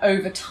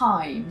over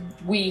time,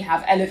 we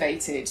have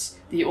elevated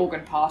the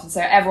organ part, and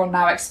so everyone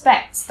now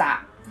expects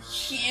that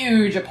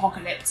huge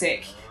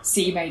apocalyptic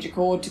C major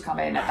chord to come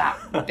in at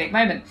that big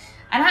moment.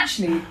 And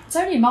actually, it's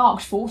only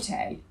marked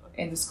forte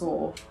in the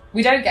score.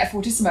 We don't get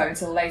fortissimo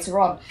until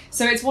later on.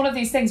 So it's one of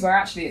these things where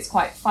actually it's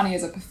quite funny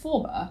as a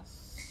performer,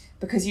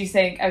 because you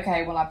think,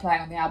 okay, well, I'm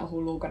playing on the Albert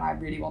Hall organ, I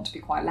really want to be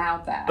quite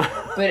loud there.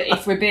 But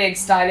if we're being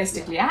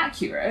stylistically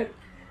accurate,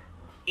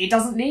 it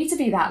doesn't need to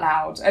be that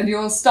loud, and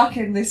you're stuck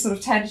in this sort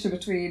of tension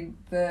between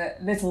the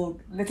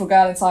little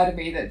girl inside of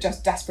me that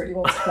just desperately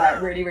wants to play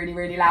it really, really,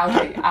 really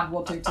loudly and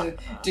wanting to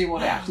do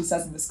what it actually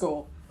says in the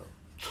score.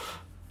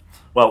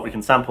 Well, we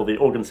can sample the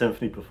organ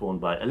symphony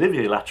performed by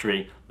Olivier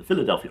Lattery, the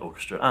Philadelphia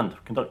Orchestra,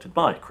 and conducted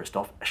by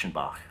Christoph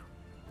Eschenbach.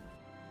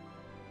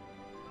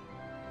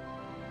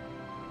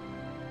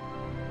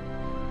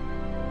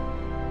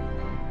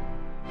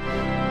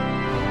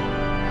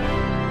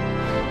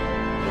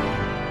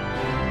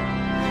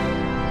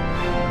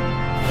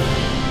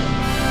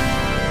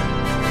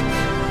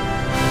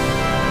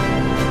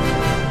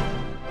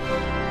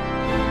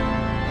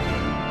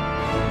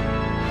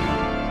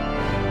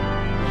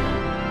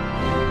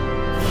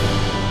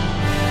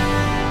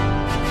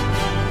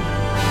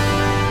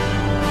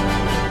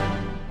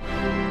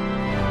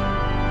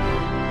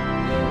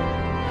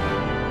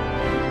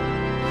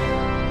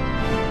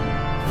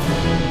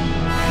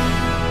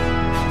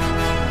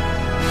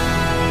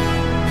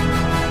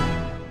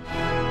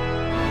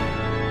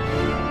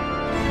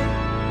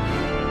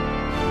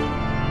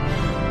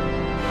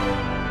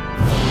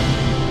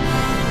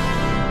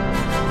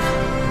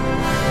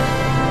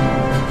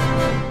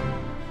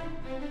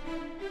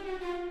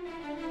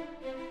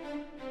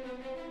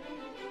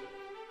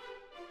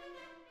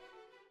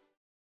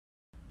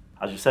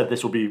 As you said,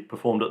 this will be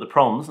performed at the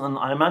Proms, and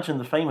I imagine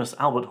the famous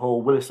Albert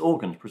Hall Willis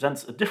organ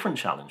presents a different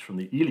challenge from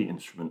the Ely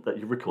instrument that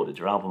you recorded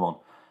your album on.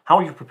 How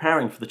are you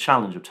preparing for the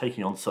challenge of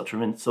taking on such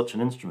an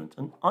instrument,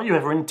 and are you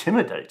ever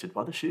intimidated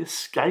by the sheer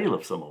scale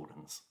of some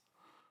organs?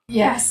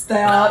 Yes,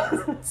 they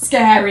are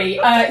scary.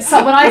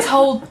 So when I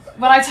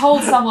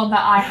told someone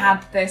that I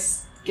had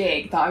this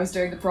gig that I was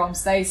doing the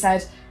Proms, they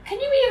said, "Can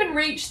you even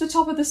reach the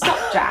top of the stop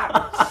jam?"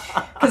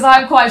 Because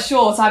I'm quite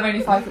short, I'm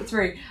only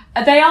 5'3".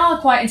 They are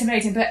quite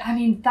intimidating, but I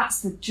mean,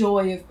 that's the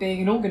joy of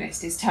being an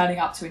organist, is turning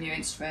up to a new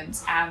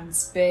instrument and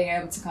being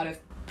able to kind of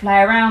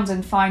play around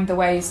and find the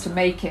ways to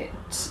make it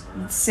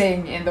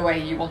sing in the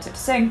way you want it to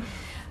sing.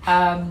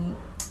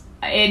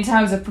 In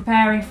terms of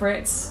preparing for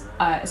it,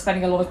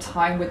 spending a lot of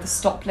time with the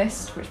stop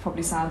list, which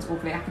probably sounds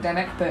awfully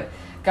academic, but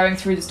going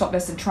through the stop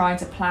list and trying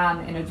to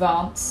plan in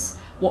advance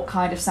what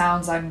kind of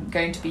sounds I'm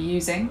going to be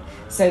using,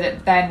 so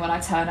that then when I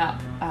turn up,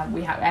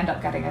 we end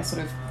up getting a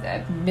sort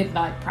of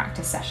midnight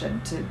practice session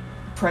to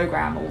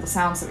program all the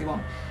sounds that we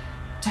want,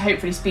 to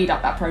hopefully speed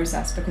up that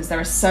process, because there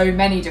are so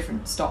many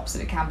different stops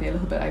that it can be a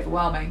little bit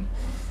overwhelming.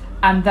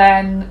 And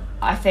then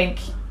I think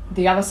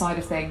the other side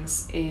of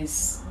things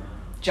is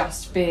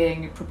just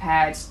being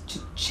prepared to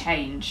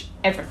change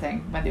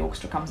everything when the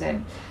orchestra comes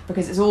in,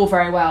 because it's all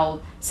very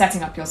well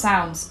setting up your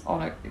sounds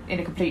in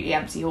a completely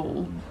empty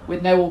hall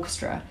with no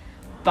orchestra,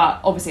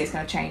 but obviously it's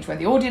going to change when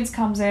the audience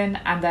comes in,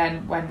 and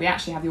then when we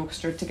actually have the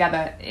orchestra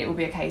together, it will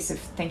be a case of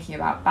thinking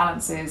about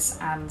balances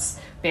and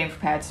being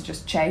prepared to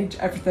just change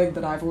everything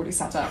that I've already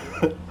set up.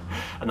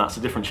 And that's a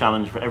different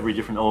challenge for every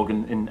different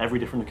organ in every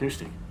different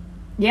acoustic.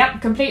 Yeah,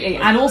 completely.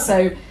 And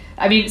also,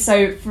 I mean,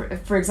 so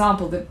for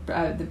example,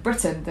 the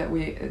Britain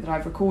that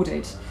I've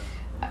recorded,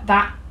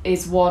 that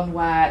is one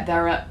where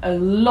there are a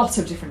lot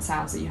of different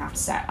sounds that you have to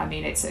set. I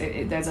mean,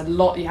 there's a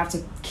lot, you have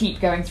to keep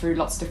going through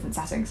lots of different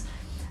settings,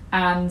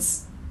 and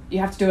you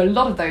have to do a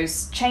lot of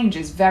those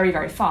changes very,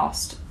 very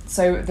fast.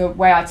 So the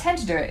way I tend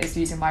to do it is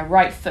using my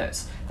right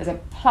foot. There's a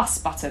plus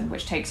button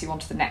which takes you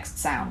onto the next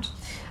sound.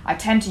 I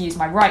tend to use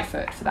my right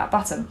foot for that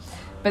button.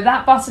 But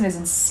that button is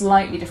in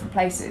slightly different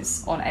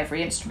places on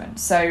every instrument.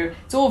 So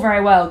it's all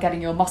very well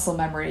getting your muscle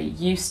memory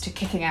used to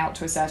kicking out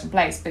to a certain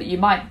place, but you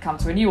might come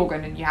to a new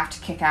organ and you have to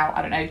kick out,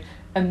 I don't know,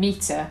 a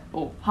metre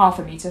or half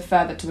a metre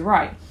further to the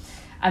right.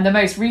 And the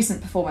most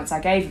recent performance I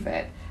gave of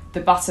it,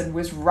 the button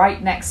was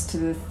right next to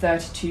the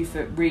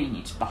 32-foot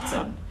reed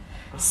button.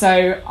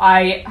 So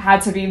I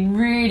had to be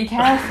really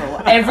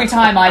careful. Every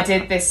time I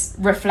did this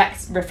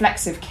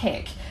reflexive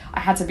kick, I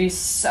had to be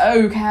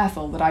so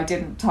careful that I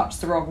didn't touch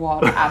the wrong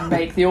one and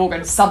make the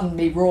organ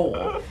suddenly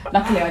roar.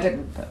 Luckily I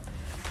didn't. But...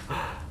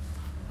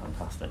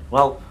 Fantastic.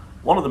 Well,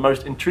 one of the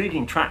most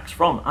intriguing tracks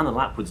from Anna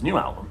Lapwood's new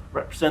album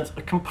represents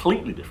a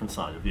completely different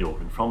side of the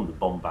organ from the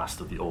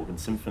bombast of the organ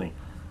symphony.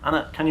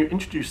 Anna, can you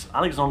introduce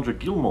Alexandre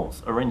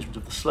Guillemot's arrangement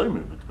of the slow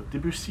movement of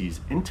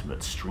Debussy's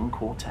intimate string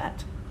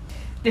quartet?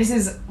 This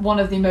is one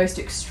of the most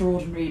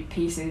extraordinary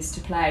pieces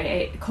to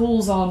play. It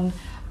calls on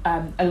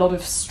a lot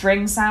of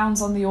string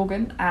sounds on the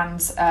organ, and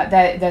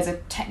there's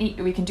a technique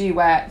that we can do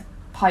where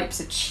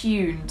pipes are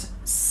tuned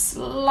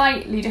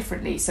slightly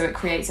differently, so it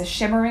creates a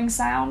shimmering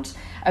sound,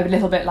 a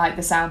little bit like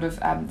the sound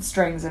of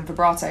strings and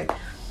vibrato.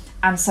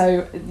 And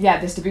so, yeah,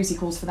 this Debussy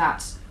calls for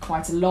that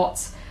quite a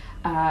lot.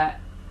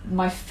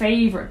 My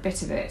favourite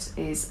bit of it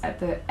is at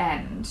the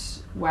end,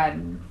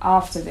 when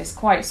after this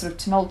quite sort of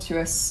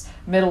tumultuous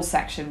middle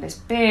section, this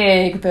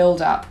big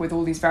build-up with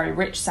all these very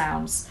rich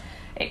sounds,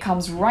 it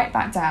comes right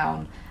back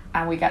down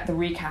and we get the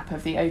recap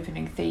of the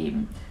opening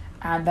theme.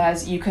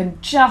 And you can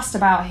just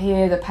about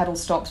hear the pedal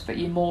stops, but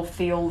you more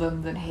feel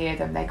them than hear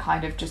them. They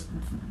kind of just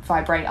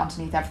vibrate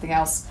underneath everything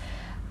else.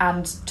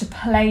 And to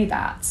play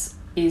that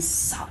is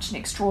such an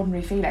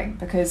extraordinary feeling,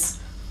 because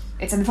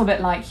it's a little bit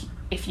like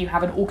if you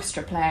have an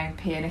orchestra playing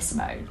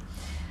pianissimo,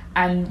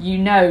 and you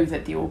know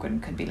that the organ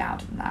can be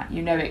louder than that.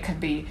 You know it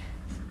can be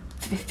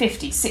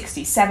 50,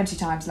 60, 70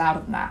 times louder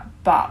than that,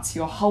 but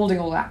you're holding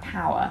all that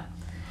power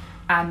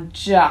and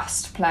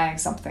just playing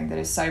something that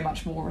is so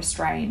much more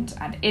restrained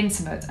and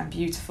intimate and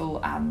beautiful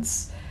and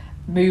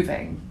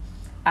moving.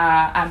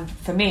 And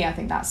for me, I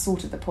think that's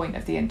sort of the point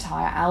of the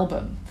entire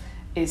album,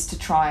 is to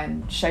try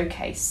and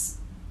showcase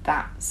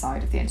that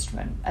side of the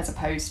instrument, as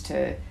opposed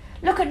to,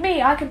 look at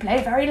me, I can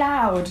play very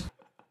loud.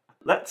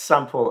 Let's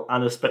sample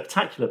Anna's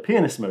spectacular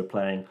pianissimo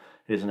playing.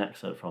 Here's an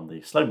excerpt from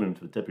the slow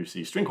movement of the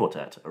Debussy String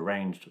Quartet,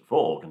 arranged for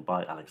organ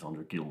by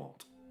Alexandre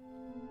Guillemot.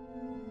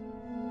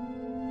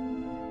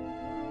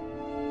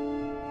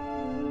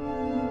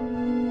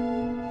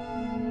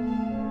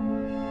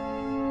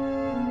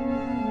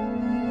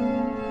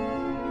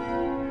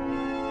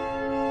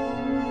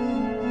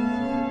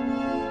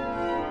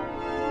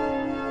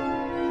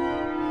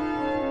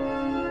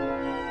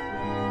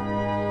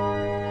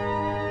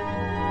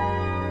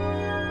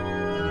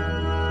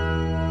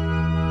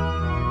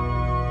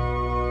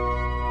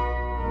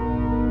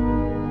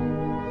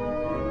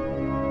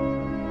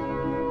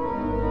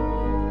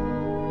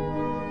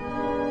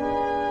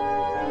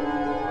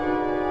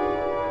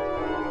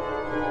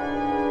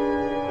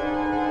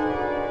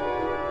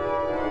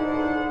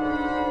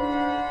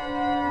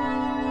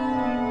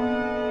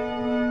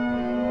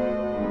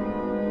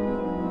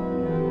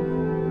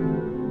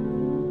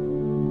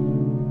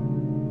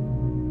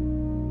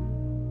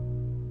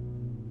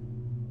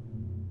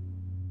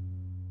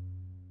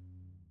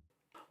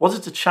 Was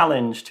it a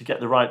challenge to get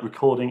the right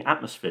recording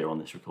atmosphere on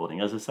this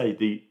recording? As I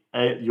say,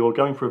 you're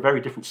going for a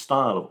very different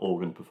style of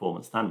organ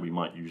performance than we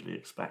might usually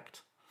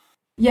expect.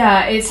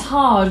 Yeah, it's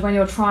hard when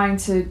you're trying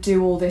to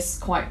do all this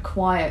quite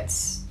quiet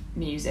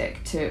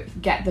music to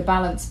get the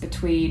balance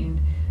between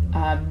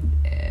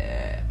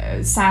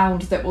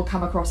sound that will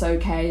come across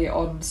okay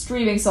on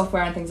streaming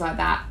software and things like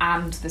that,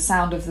 and the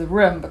sound of the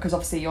room, because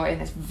obviously you're in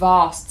this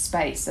vast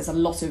space. There's a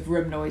lot of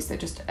room noise that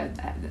just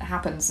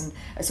happens, and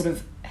a sort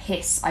of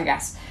hiss, I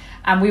guess.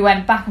 And we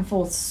went back and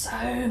forth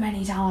so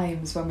many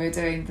times when we were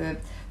doing the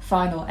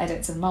final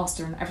edits and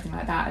master and everything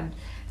like that, and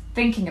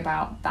thinking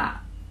about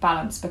that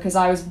balance, because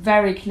I was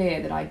very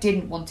clear that I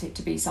didn't want it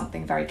to be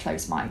something very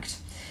close mic'd.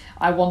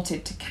 I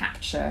wanted to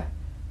capture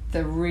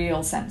the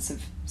real sense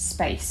of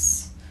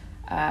space.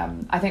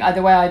 I think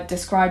the way I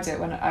described it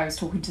when I was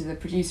talking to the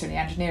producer and the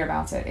engineer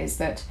about it is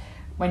that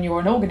when you're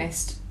an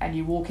organist and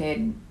you walk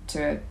in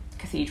to a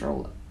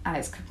cathedral and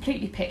it's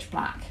completely pitch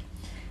black,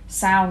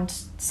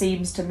 sound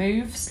seems to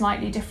move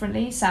slightly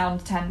differently.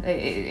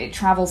 It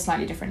travels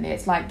slightly differently.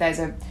 It's like there's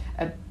a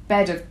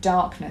bed of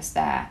darkness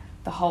there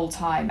the whole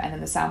time, and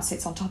then the sound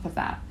sits on top of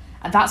that.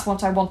 And that's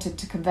what I wanted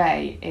to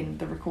convey in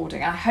the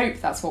recording. I hope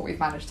that's what we've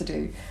managed to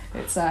do.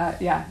 It's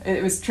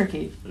it was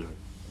tricky.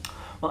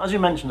 Well, as you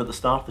mentioned at the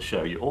start of the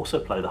show, you also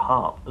play the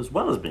harp as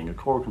well as being a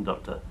choral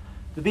conductor.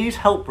 Do these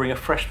help bring a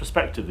fresh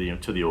perspective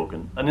to the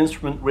organ, an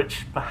instrument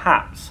which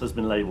perhaps has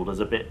been labelled as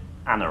a bit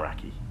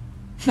anoraki?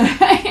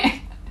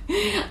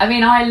 I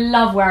mean, I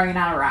love wearing an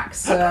anorak,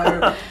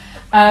 so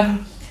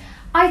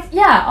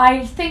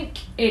I think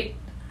it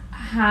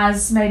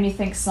has made me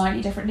think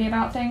slightly differently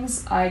about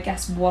things. I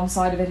guess one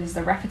side of it is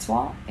the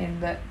repertoire, in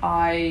that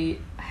I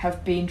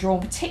have been drawn,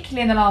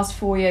 particularly in the last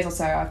 4 years or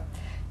so, I've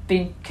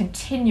been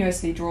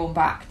continuously drawn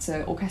back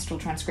to orchestral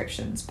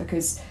transcriptions,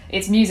 because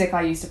it's music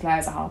I used to play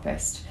as a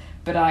harpist,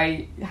 but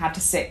I had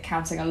to sit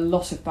counting a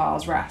lot of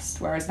bars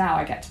rest, whereas now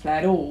I get to play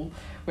it all,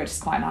 which is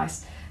quite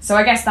nice. So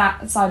I guess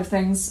that side of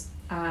things,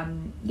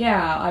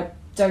 I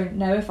don't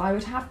know if I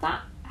would have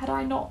that had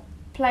I not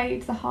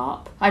played the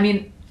harp. I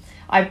mean,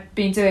 I've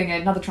been doing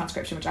another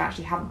transcription, which I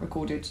actually haven't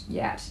recorded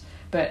yet,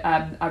 but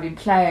I've been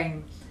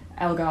playing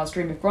Elgar's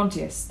Dream of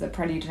Brontius, the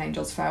Prelude and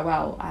Angel's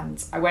Farewell,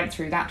 and I went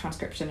through that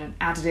transcription and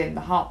added in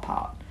the harp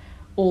part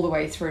all the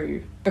way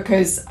through,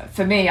 because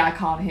for me, I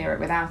can't hear it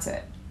without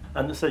it.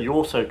 And so you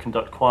also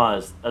conduct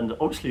choirs, and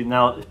obviously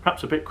now it's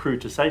perhaps a bit crude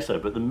to say so,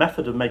 but the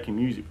method of making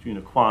music between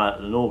a choir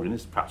and an organ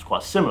is perhaps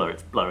quite similar.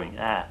 It's blowing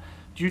air.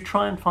 Do you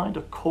try and find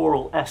a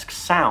choral-esque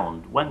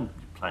sound when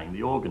playing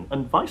the organ,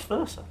 and vice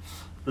versa?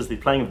 Does the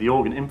playing of the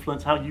organ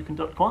influence how you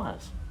conduct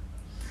choirs?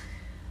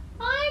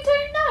 I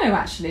don't know,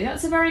 actually.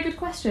 That's a very good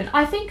question.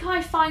 I think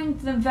I find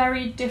them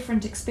very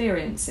different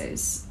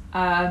experiences.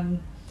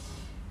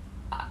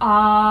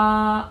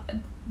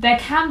 There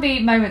can be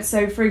moments,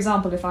 so for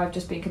example, if I've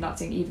just been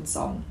conducting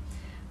Evensong,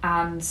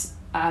 and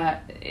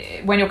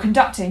when you're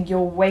conducting,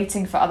 you're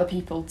waiting for other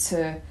people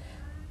to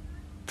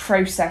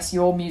process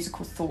your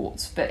musical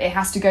thoughts, but it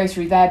has to go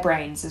through their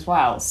brains as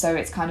well, so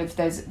it's kind of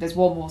there's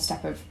one more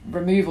step of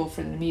removal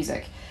from the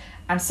music,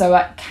 and so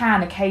it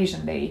can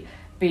occasionally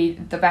be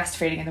the best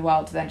feeling in the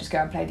world to then just go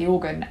and play the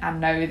organ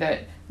and know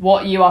that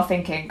what you are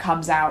thinking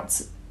comes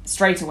out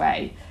straight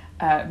away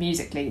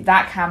musically.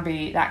 That can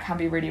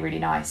be really, really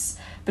nice.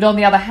 But on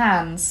the other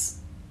hand,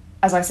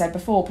 as I said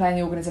before, playing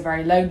the organ is a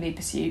very lonely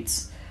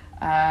pursuit,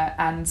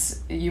 and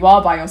you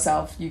are by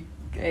yourself.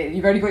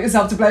 You've only got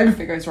yourself to blame if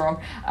it goes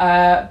wrong.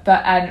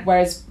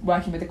 Whereas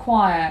working with a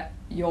choir,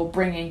 you're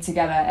bringing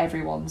together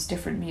everyone's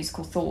different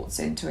musical thoughts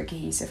into a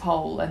cohesive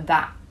whole, and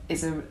that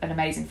is an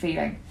amazing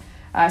feeling.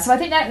 So I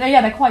think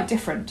they're quite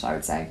different, I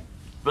would say.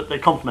 But they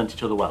complement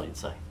each other well, you'd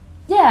say?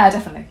 Yeah,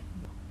 definitely.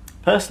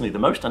 Personally, the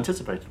most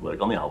anticipated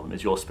work on the album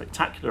is your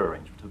spectacular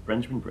arrangement of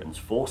Benjamin Britten's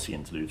 4 sea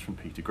interludes from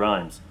Peter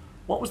Grimes.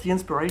 What was the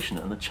inspiration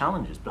and the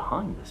challenges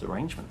behind this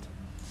arrangement?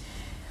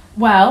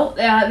 Well,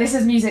 this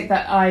is music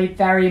that I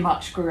very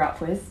much grew up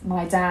with.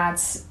 My dad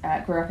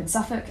grew up in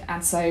Suffolk,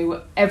 and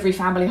so every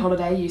family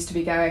holiday used to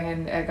be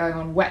going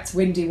on wet,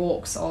 windy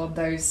walks on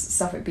those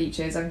Suffolk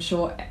beaches. I'm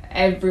sure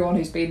everyone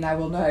who's been there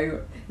will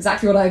know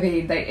exactly what I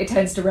mean. It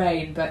tends to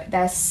rain, but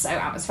they're so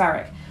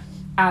atmospheric.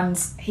 And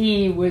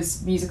he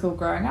was musical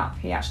growing up.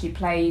 He actually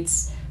played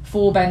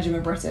for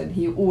Benjamin Britten.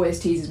 He always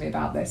teases me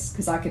about this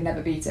because I can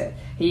never beat it.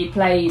 He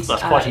played...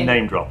 That's quite a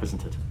name drop,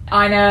 isn't it?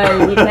 I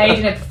know. He played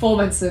in a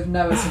performance of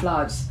Noah's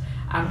Flood,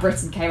 and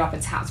Britten came up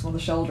and tapped him on the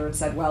shoulder and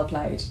said, "Well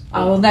played."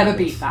 I will never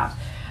beat that.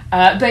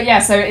 But yeah,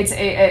 so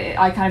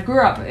I kind of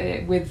grew up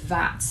with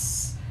that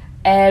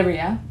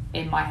area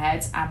in my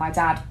head, and my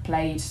dad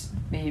played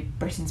me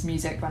Britten's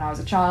music when I was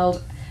a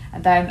child.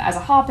 And then as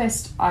a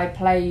harpist, I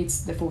played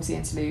the 4 sea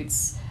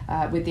interludes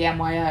with the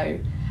MYO,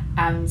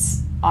 and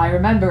I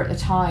remember at the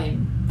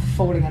time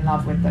falling in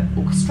love with the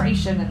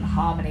orchestration and the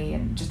harmony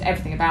and just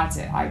everything about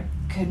it. I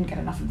couldn't get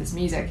enough of this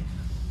music.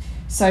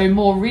 So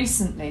more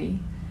recently,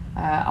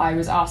 I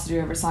was asked to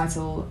do a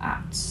recital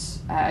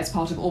as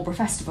part of Albury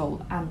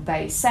Festival, and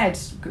they said,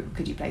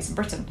 could you play some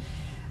Britten?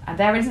 And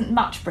there isn't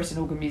much Britten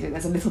organ music.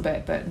 There's a little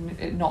bit, but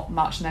not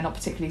much, and they're not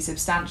particularly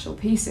substantial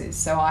pieces.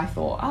 So I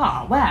thought,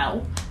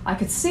 I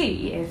could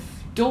see if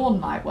Dawn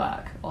might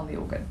work on the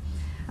organ.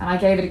 And I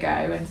gave it a go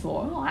and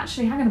thought,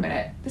 actually, hang on a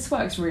minute, this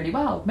works really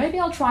well. Maybe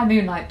I'll try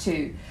Moonlight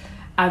too.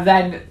 And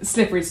then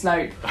Slippery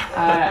Slope.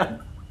 Then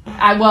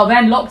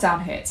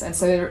lockdown hit, and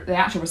so the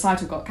actual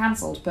recital got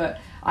cancelled. But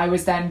I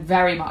was then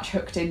very much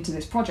hooked into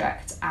this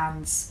project,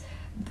 and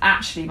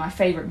actually my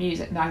favourite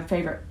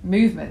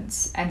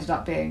movements ended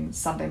up being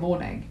Sunday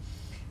Morning,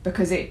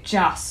 because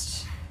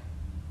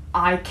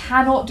I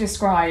cannot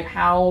describe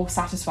how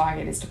satisfying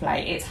it is to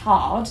play. It's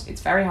hard,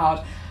 it's very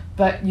hard,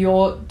 but in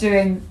your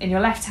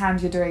left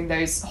hand you're doing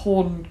those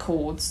horn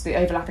chords, the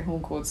overlapping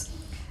horn chords,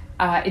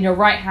 in your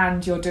right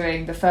hand you're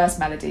doing the first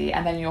melody,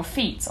 and then your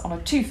feet on a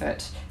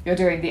 2-foot you're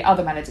doing the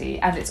other melody,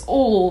 and it's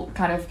all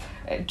kind of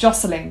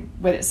jostling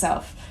with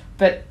itself.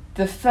 But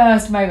the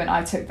first moment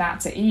I took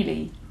that to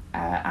Ely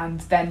and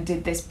then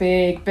did this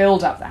big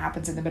build-up that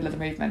happens in the middle of the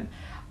movement,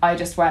 I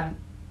just went,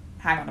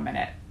 hang on a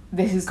minute,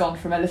 this has gone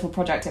from a little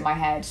project in my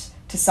head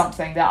to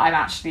something that I'm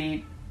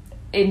actually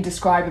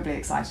indescribably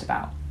excited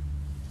about.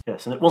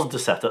 Yes, and it wasn't a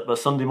setup, but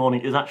Sunday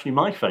Morning is actually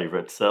my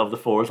favourite of the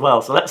four as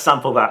well. So let's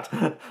sample that,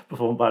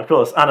 performed by, of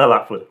course, Anna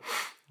Lapwood.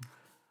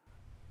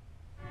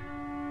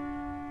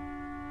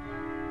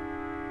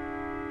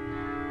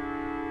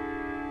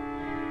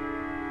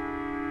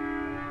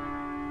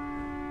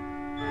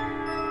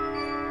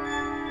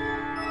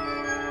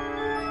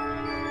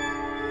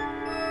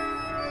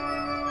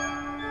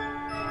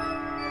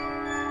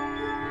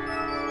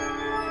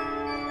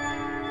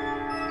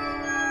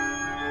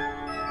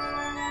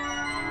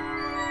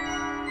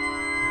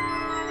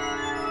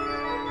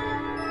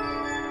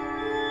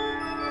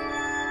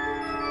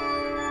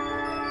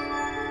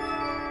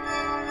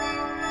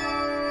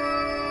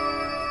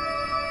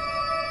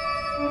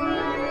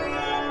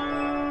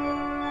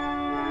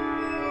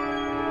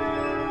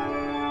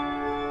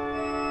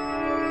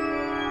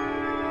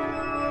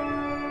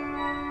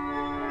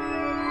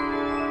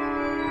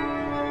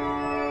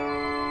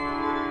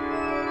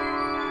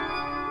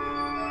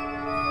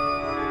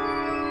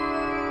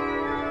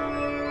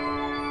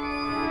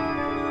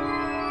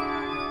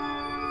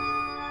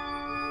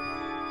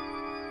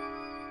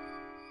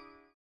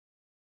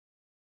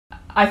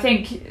 I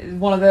think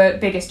one of the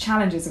biggest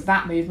challenges of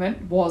that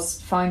movement was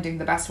finding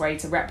the best way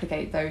to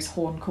replicate those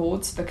horn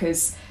chords,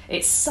 because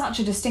it's such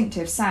a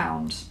distinctive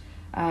sound,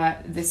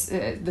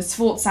 the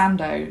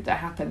sforzando that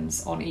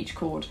happens on each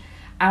chord.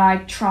 And I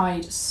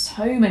tried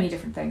so many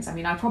different things. I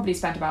mean, I probably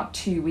spent about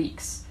 2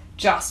 weeks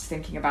just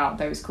thinking about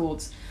those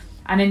chords.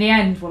 And in the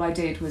end, what I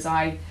did was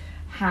I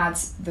had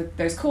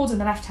those chords in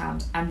the left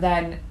hand and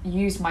then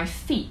used my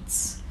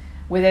feet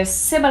with a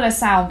similar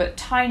sound but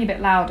tiny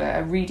bit louder,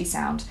 a reedy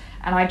sound,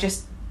 and I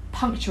just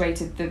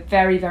punctuated the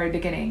very, very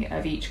beginning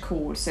of each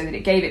chord so that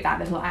it gave it that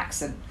little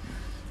accent.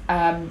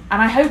 And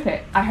I hope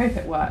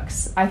it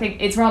works. I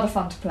think it's rather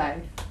fun to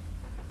play.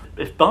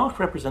 If Bach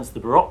represents the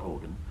Baroque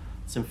organ,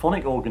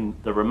 symphonic organ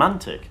the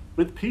Romantic,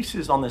 with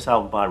pieces on this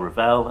album by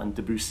Ravel and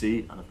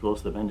Debussy, and of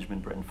course the Benjamin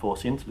Britten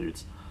Forcey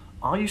interludes,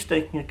 are you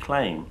staking a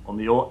claim on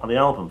the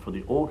album for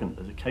the organ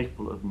as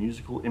capable of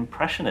musical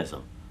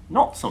impressionism,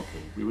 not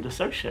something we would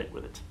associate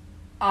with it?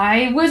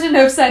 I wouldn't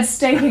have said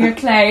staking a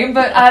claim,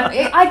 but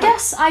I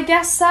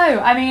guess so.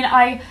 I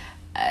mean,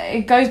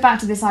 it goes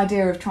back to this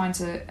idea of trying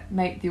to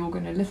make the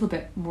organ a little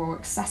bit more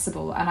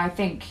accessible, and I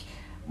think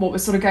what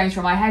was sort of going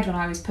through my head when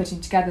I was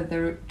putting together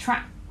the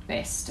track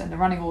list and the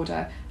running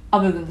order,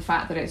 other than the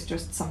fact that it's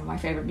just some of my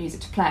favourite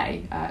music to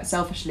play,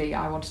 selfishly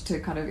I wanted to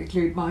kind of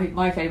include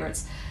my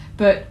favourites,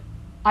 but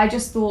I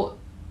just thought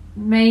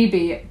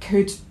maybe it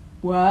could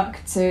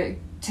work to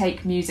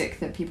take music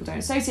that people don't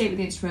associate with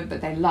the instrument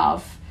but they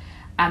love,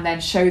 and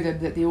then show them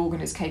that the organ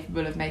is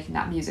capable of making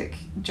that music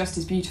just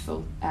as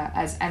beautiful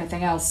as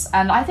anything else.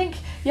 And I think,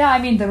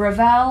 the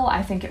Ravel,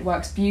 I think it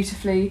works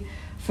beautifully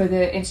for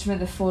the instrument.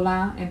 The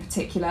Follin in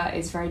particular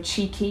is very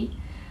cheeky.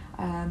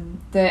 And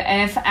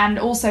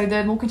also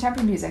the more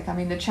contemporary music, I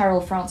mean the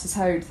Cheryl Francis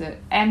Hode that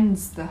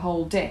ends the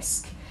whole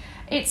disc,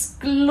 it's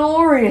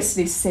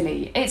gloriously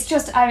silly. It's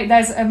just,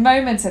 there's a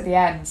moment at the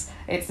end,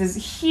 it's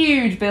this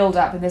huge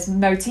build-up and this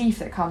motif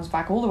that comes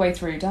back all the way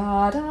through,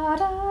 da da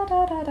da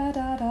da da da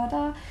da da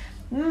da,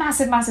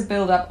 massive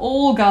build-up,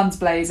 all guns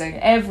blazing,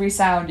 every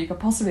sound you could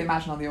possibly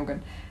imagine on the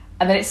organ,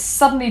 and then it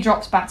suddenly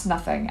drops back to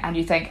nothing, and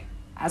you think,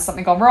 has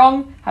something gone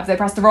wrong? Have they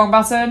pressed the wrong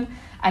button?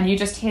 And you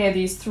just hear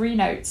these 3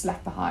 notes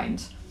left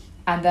behind,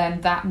 and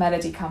then that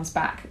melody comes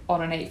back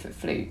on an 8-foot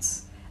flute.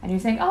 And you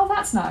think, oh,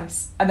 that's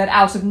nice. And then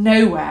out of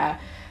nowhere,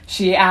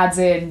 she adds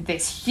in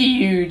this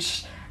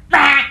huge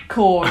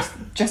chord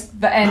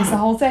just that ends the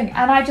whole thing.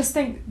 And I just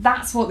think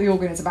that's what the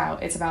organ is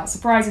about. It's about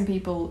surprising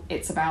people.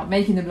 It's about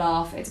making them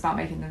laugh. It's about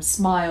making them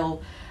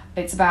smile.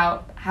 It's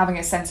about having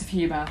a sense of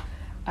humour.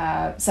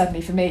 Certainly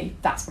for me,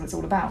 that's what it's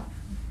all about.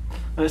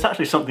 And it's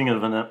actually something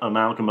of an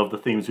amalgam of the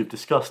themes we've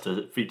discussed, as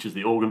it features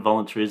the organ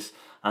voluntaries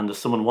and, as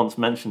someone once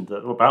mentioned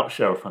about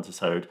Cheryl Francis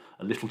Hode,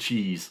 a little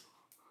cheese.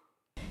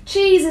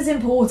 Cheese is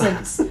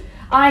important.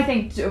 I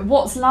think,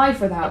 what's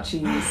life without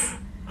cheese?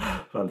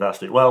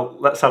 Fantastic. Well,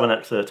 let's have an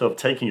excerpt of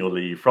Taking Your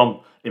Leave from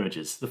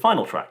Images, the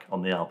final track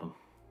on the album.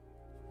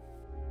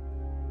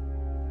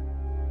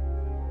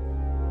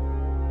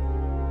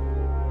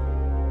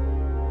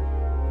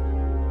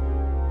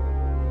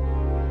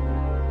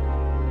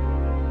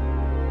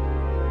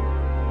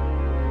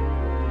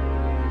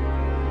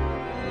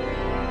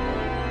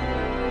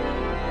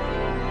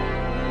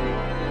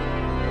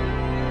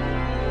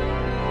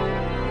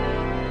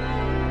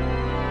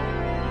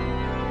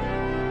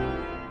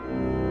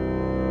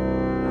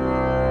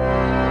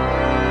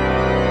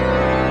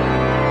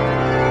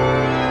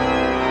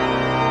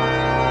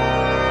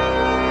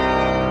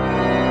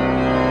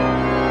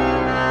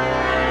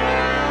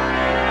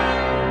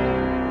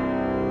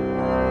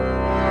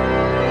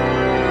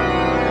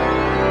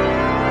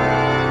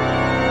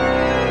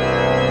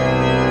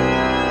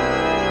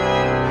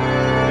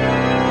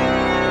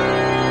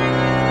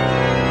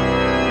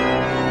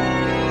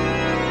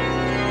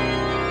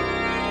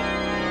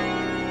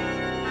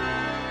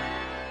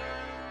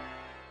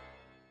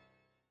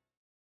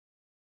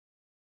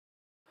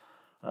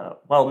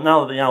 Well,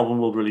 now that the album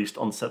will be released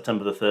on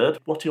September the 3rd,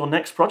 what are your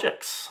next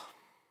projects?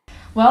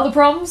 Well, the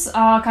proms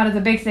are kind of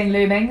the big thing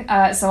looming.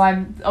 So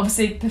I'm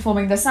obviously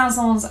performing the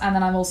Chansons, and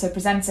then I'm also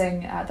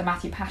presenting the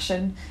Matthew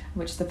Passion,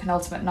 which is the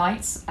penultimate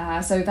night.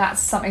 So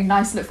that's something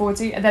nice to look forward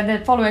to. And then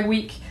the following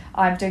week,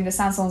 I'm doing the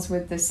Chansons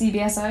with the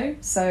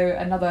CBSO, so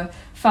another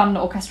fun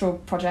orchestral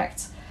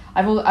project.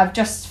 I've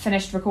just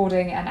finished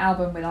recording an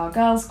album with our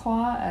girls'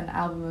 choir, an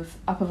album of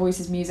Upper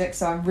Voices music,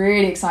 so I'm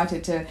really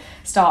excited to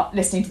start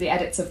listening to the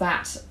edits of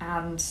that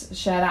and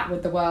share that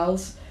with the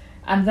world.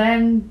 And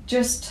then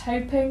just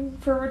hoping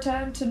for a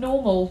return to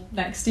normal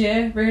next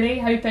year, really.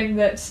 Hoping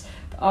that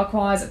our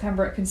choirs at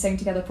Pembroke can sing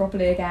together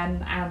properly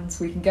again and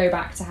we can go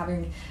back to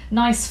having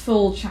nice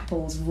full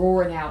chapels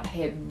roaring out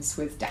hymns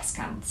with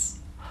descants.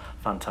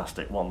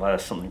 Fantastic. Well,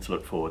 there's something to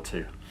look forward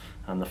to.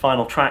 And the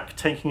final track,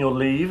 Taking Your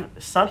Leave,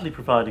 is sadly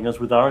providing us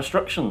with our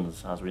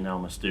instructions, as we now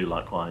must do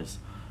likewise.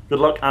 Good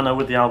luck, Anna,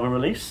 with the album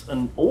release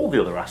and all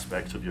the other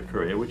aspects of your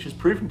career, which is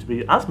proving to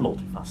be as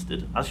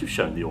multifaceted as you've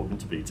shown the organ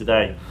to be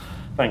today.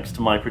 Thanks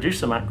to my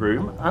producer, Matt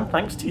Groom, and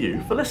thanks to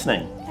you for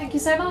listening. Thank you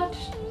so much.